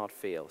faith would not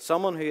fail,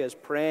 someone who is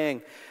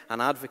praying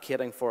and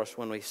advocating for us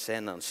when we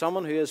sin, and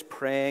someone who is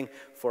praying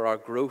for our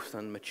growth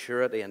and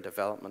maturity and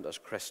development as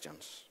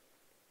Christians.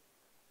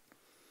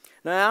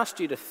 Now, I asked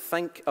you to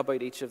think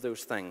about each of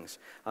those things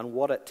and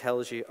what it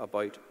tells you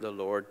about the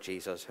Lord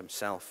Jesus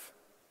himself.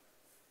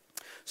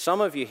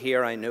 Some of you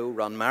here, I know,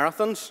 run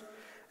marathons.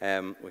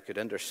 We could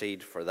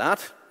intercede for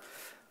that.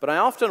 But I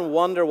often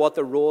wonder what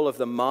the role of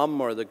the mum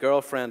or the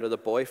girlfriend or the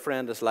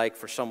boyfriend is like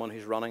for someone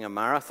who's running a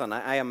marathon.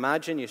 I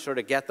imagine you sort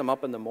of get them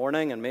up in the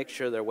morning and make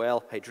sure they're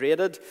well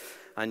hydrated,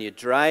 and you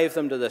drive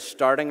them to the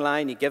starting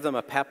line, you give them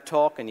a pep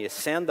talk, and you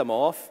send them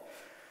off.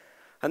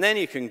 And then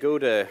you can go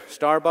to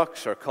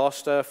Starbucks or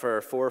Costa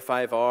for 4 or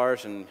 5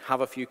 hours and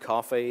have a few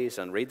coffees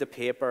and read the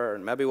paper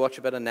and maybe watch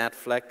a bit of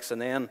Netflix. And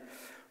then,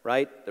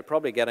 right, they're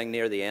probably getting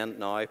near the end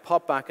now.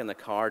 Pop back in the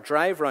car,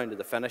 drive round to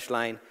the finish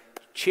line,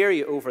 cheer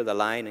you over the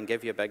line and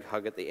give you a big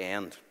hug at the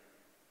end.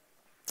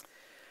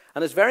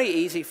 And it's very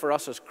easy for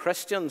us as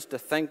Christians to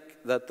think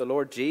that the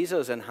Lord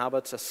Jesus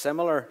inhabits a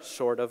similar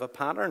sort of a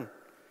pattern.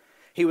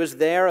 He was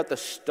there at the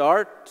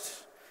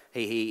start.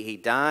 He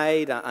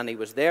died, and he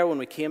was there when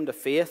we came to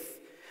faith.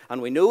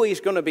 And we know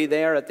he's going to be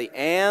there at the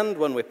end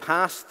when we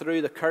pass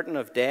through the curtain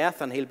of death,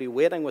 and he'll be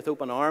waiting with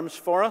open arms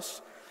for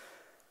us.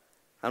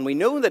 And we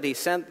know that he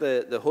sent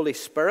the Holy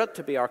Spirit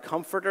to be our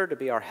comforter, to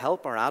be our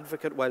help, our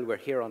advocate while we're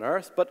here on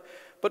earth. But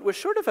we're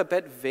sort of a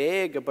bit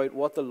vague about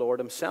what the Lord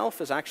himself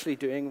is actually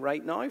doing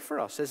right now for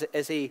us.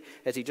 Is he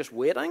just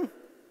waiting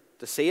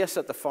to see us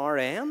at the far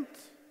end?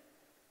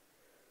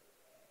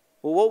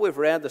 Well, what we've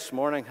read this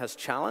morning has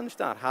challenged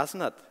that,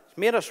 hasn't it? It's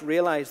made us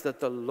realize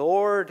that the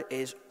Lord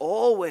is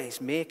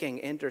always making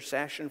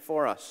intercession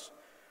for us,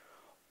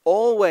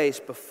 always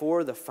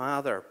before the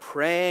Father,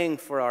 praying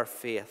for our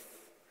faith,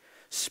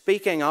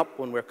 speaking up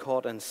when we're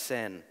caught in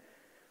sin,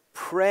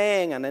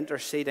 praying and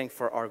interceding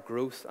for our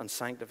growth and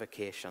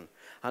sanctification,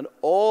 and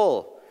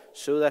all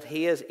so that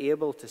he is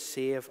able to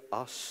save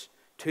us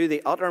to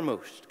the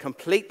uttermost,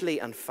 completely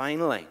and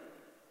finally.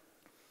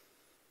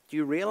 Do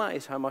you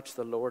realize how much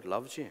the Lord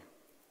loves you?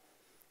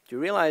 Do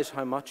you realize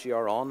how much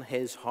you're on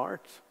his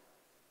heart?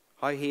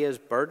 How he is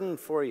burdened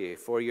for you,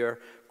 for your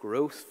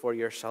growth, for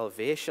your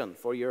salvation,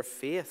 for your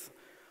faith.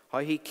 How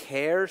he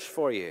cares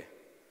for you.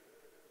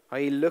 How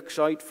he looks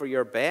out for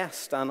your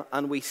best.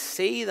 And we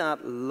see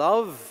that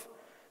love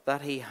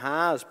that he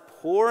has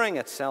pouring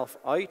itself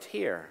out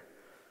here,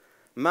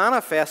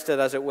 manifested,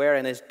 as it were,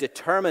 in his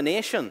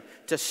determination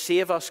to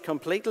save us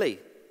completely.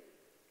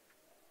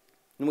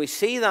 And we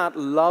see that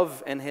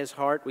love in his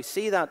heart. We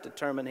see that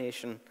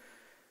determination.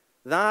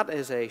 That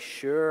is a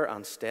sure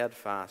and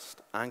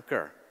steadfast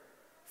anchor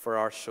for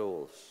our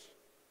souls.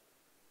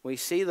 We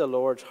see the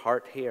Lord's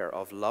heart here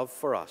of love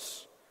for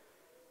us.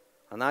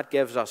 And that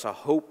gives us a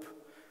hope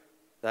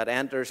that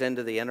enters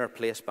into the inner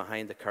place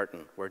behind the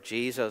curtain, where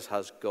Jesus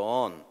has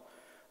gone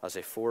as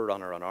a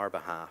forerunner on our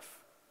behalf,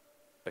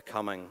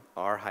 becoming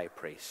our high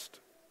priest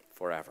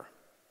forever.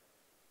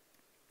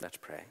 Let's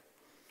pray.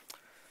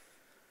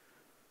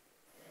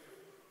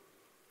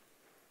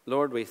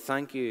 Lord, we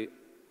thank you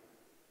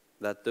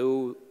that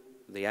though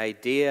the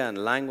idea and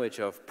language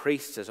of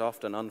priests is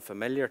often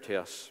unfamiliar to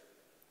us,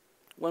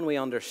 when we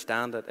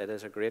understand it, it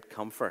is a great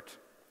comfort.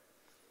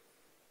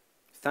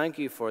 Thank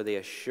you for the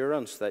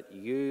assurance that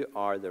you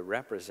are the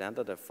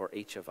representative for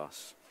each of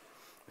us.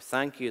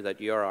 Thank you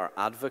that you are our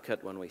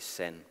advocate when we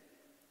sin.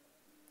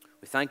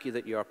 We thank you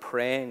that you are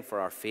praying for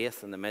our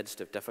faith in the midst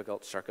of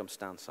difficult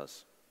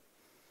circumstances.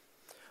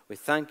 We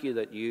thank you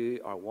that you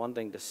are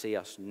wanting to see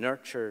us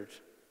nurtured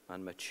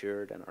and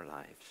matured in our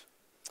lives.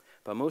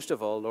 But most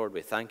of all, Lord,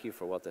 we thank you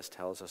for what this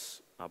tells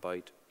us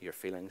about your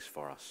feelings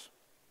for us.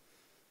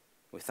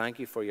 We thank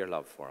you for your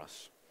love for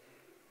us.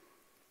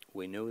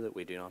 We know that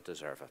we do not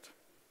deserve it.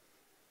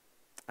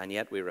 And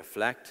yet we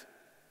reflect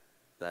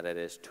that it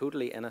is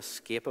totally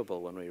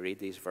inescapable when we read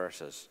these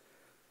verses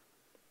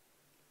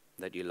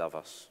that you love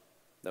us,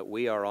 that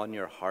we are on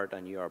your heart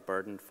and you are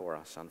burdened for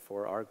us and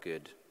for our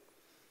good,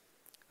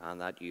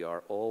 and that you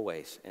are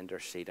always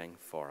interceding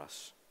for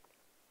us.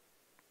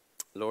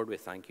 Lord, we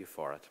thank you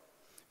for it.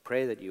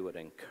 Pray that you would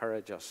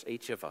encourage us,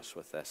 each of us,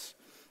 with this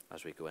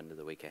as we go into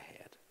the week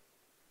ahead.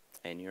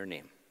 In your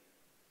name,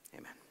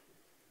 amen.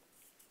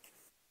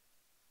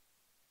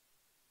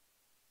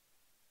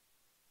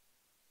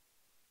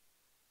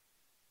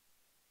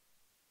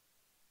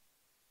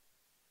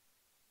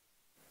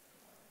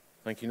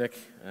 Thank you, Nick,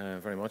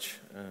 very much.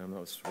 That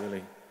was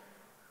really,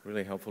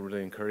 really helpful,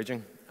 really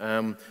encouraging.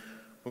 We're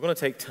going to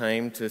take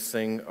time to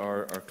sing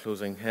our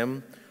closing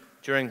hymn,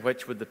 during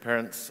which would the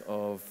parents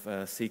of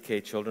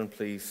CK children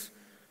please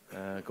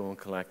go and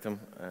collect them.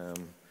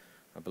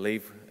 I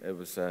believe it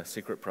was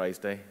Secret Prize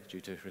Day.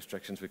 Due to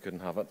restrictions, we couldn't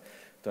have it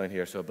down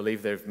here. So I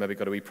believe they've maybe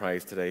got a wee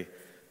prize today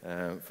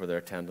for their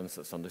attendance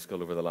at Sunday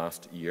school over the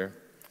last year.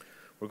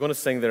 We're going to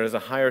sing "There is a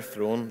higher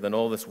throne than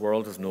all this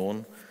world has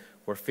known,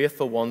 where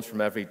faithful ones from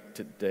every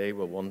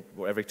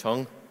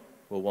tongue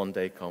will one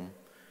day come."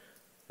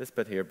 This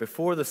bit here: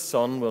 "Before the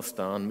Son will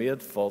stand,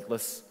 made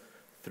faultless,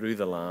 through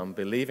the Lamb,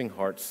 believing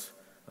hearts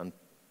and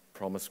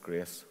promised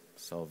grace,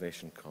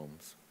 salvation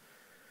comes.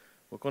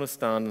 We're going to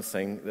stand and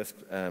sing this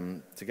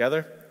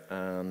together,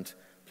 and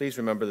please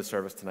remember the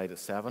service tonight at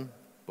 7,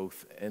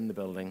 both in the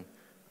building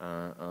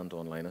and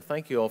online. And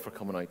thank you all for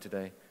coming out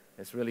today.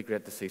 It's really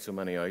great to see so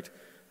many out,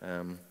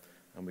 and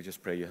we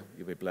just pray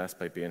you'll be blessed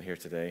by being here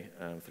today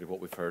through what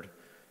we've heard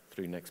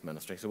through Nick's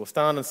ministry. So we'll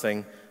stand and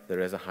sing There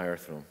Is a Higher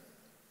Throne.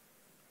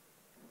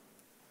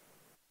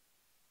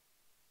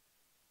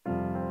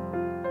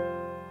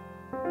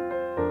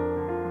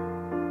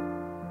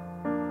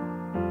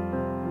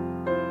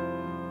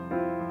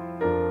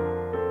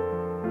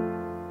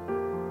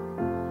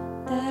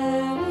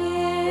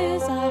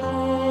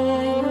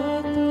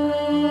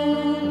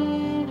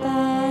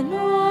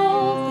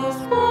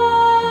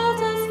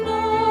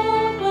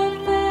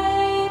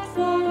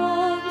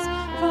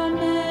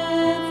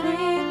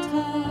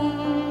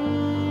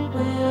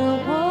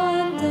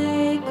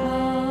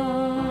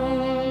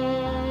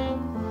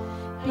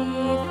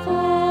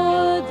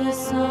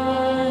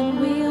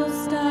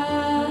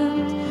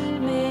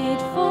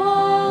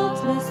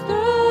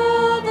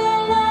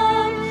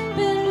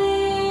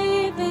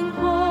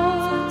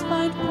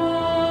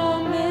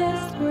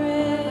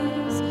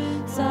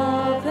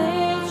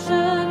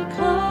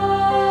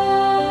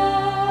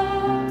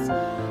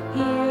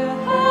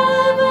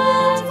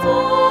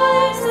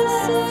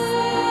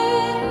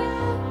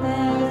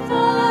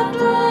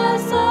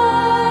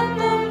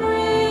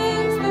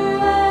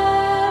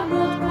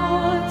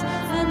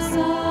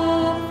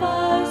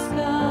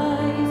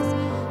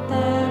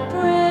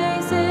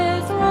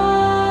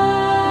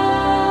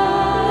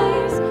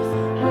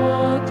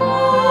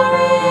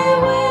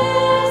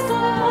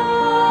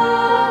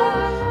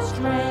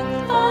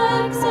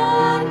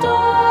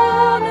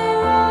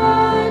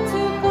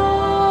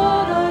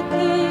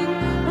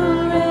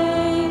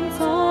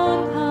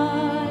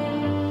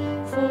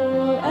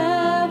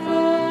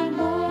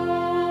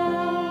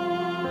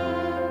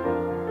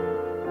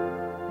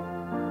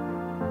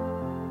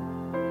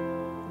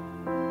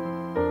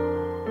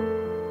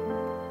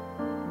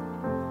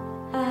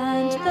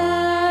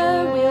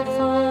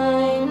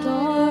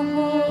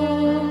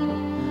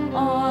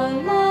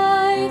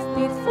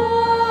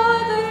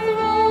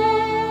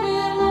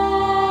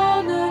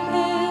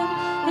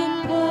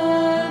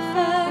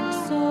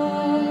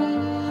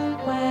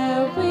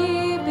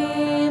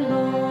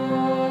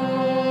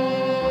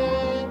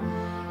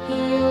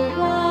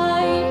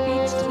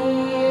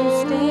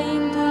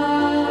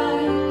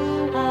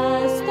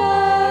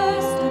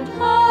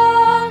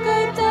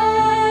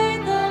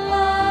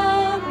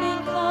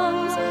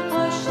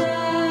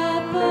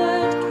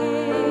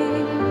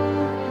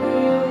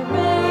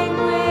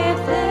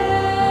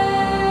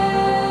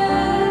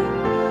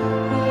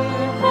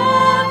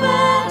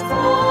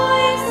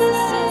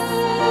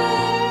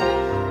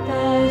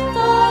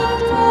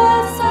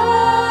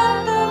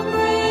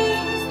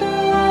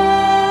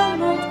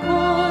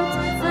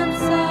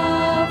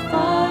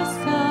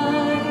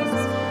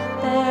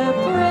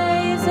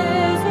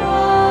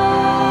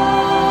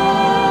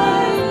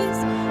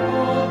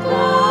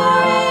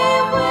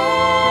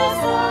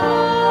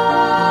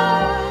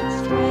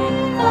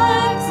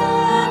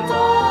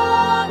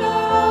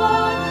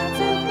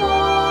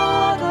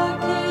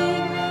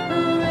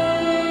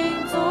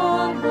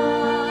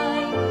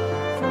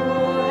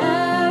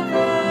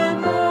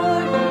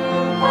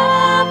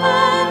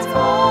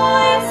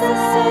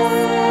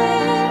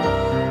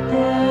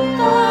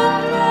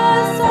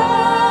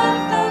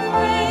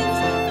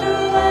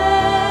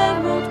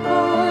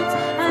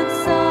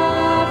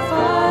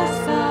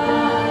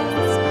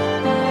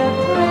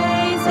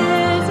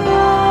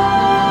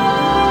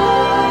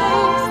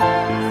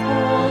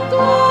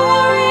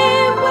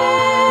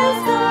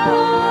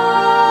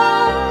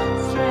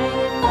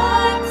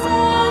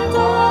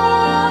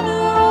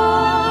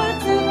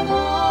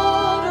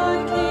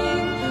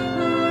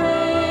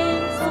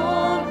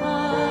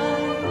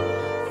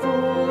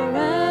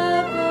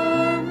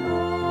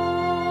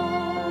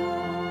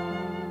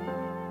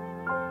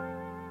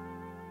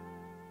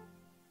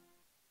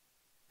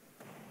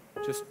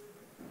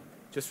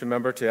 Just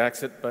remember to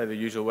exit by the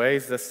usual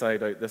ways. This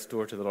side out, this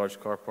door to the large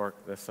car park,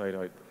 this side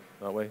out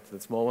that way to the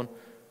small one.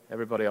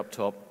 Everybody up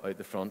top, out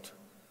the front,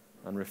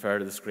 and refer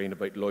to the screen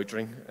about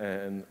loitering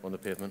on the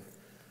pavement.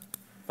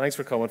 Thanks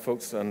for coming,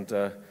 folks, and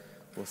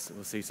we'll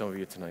see some of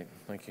you tonight.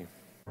 Thank you.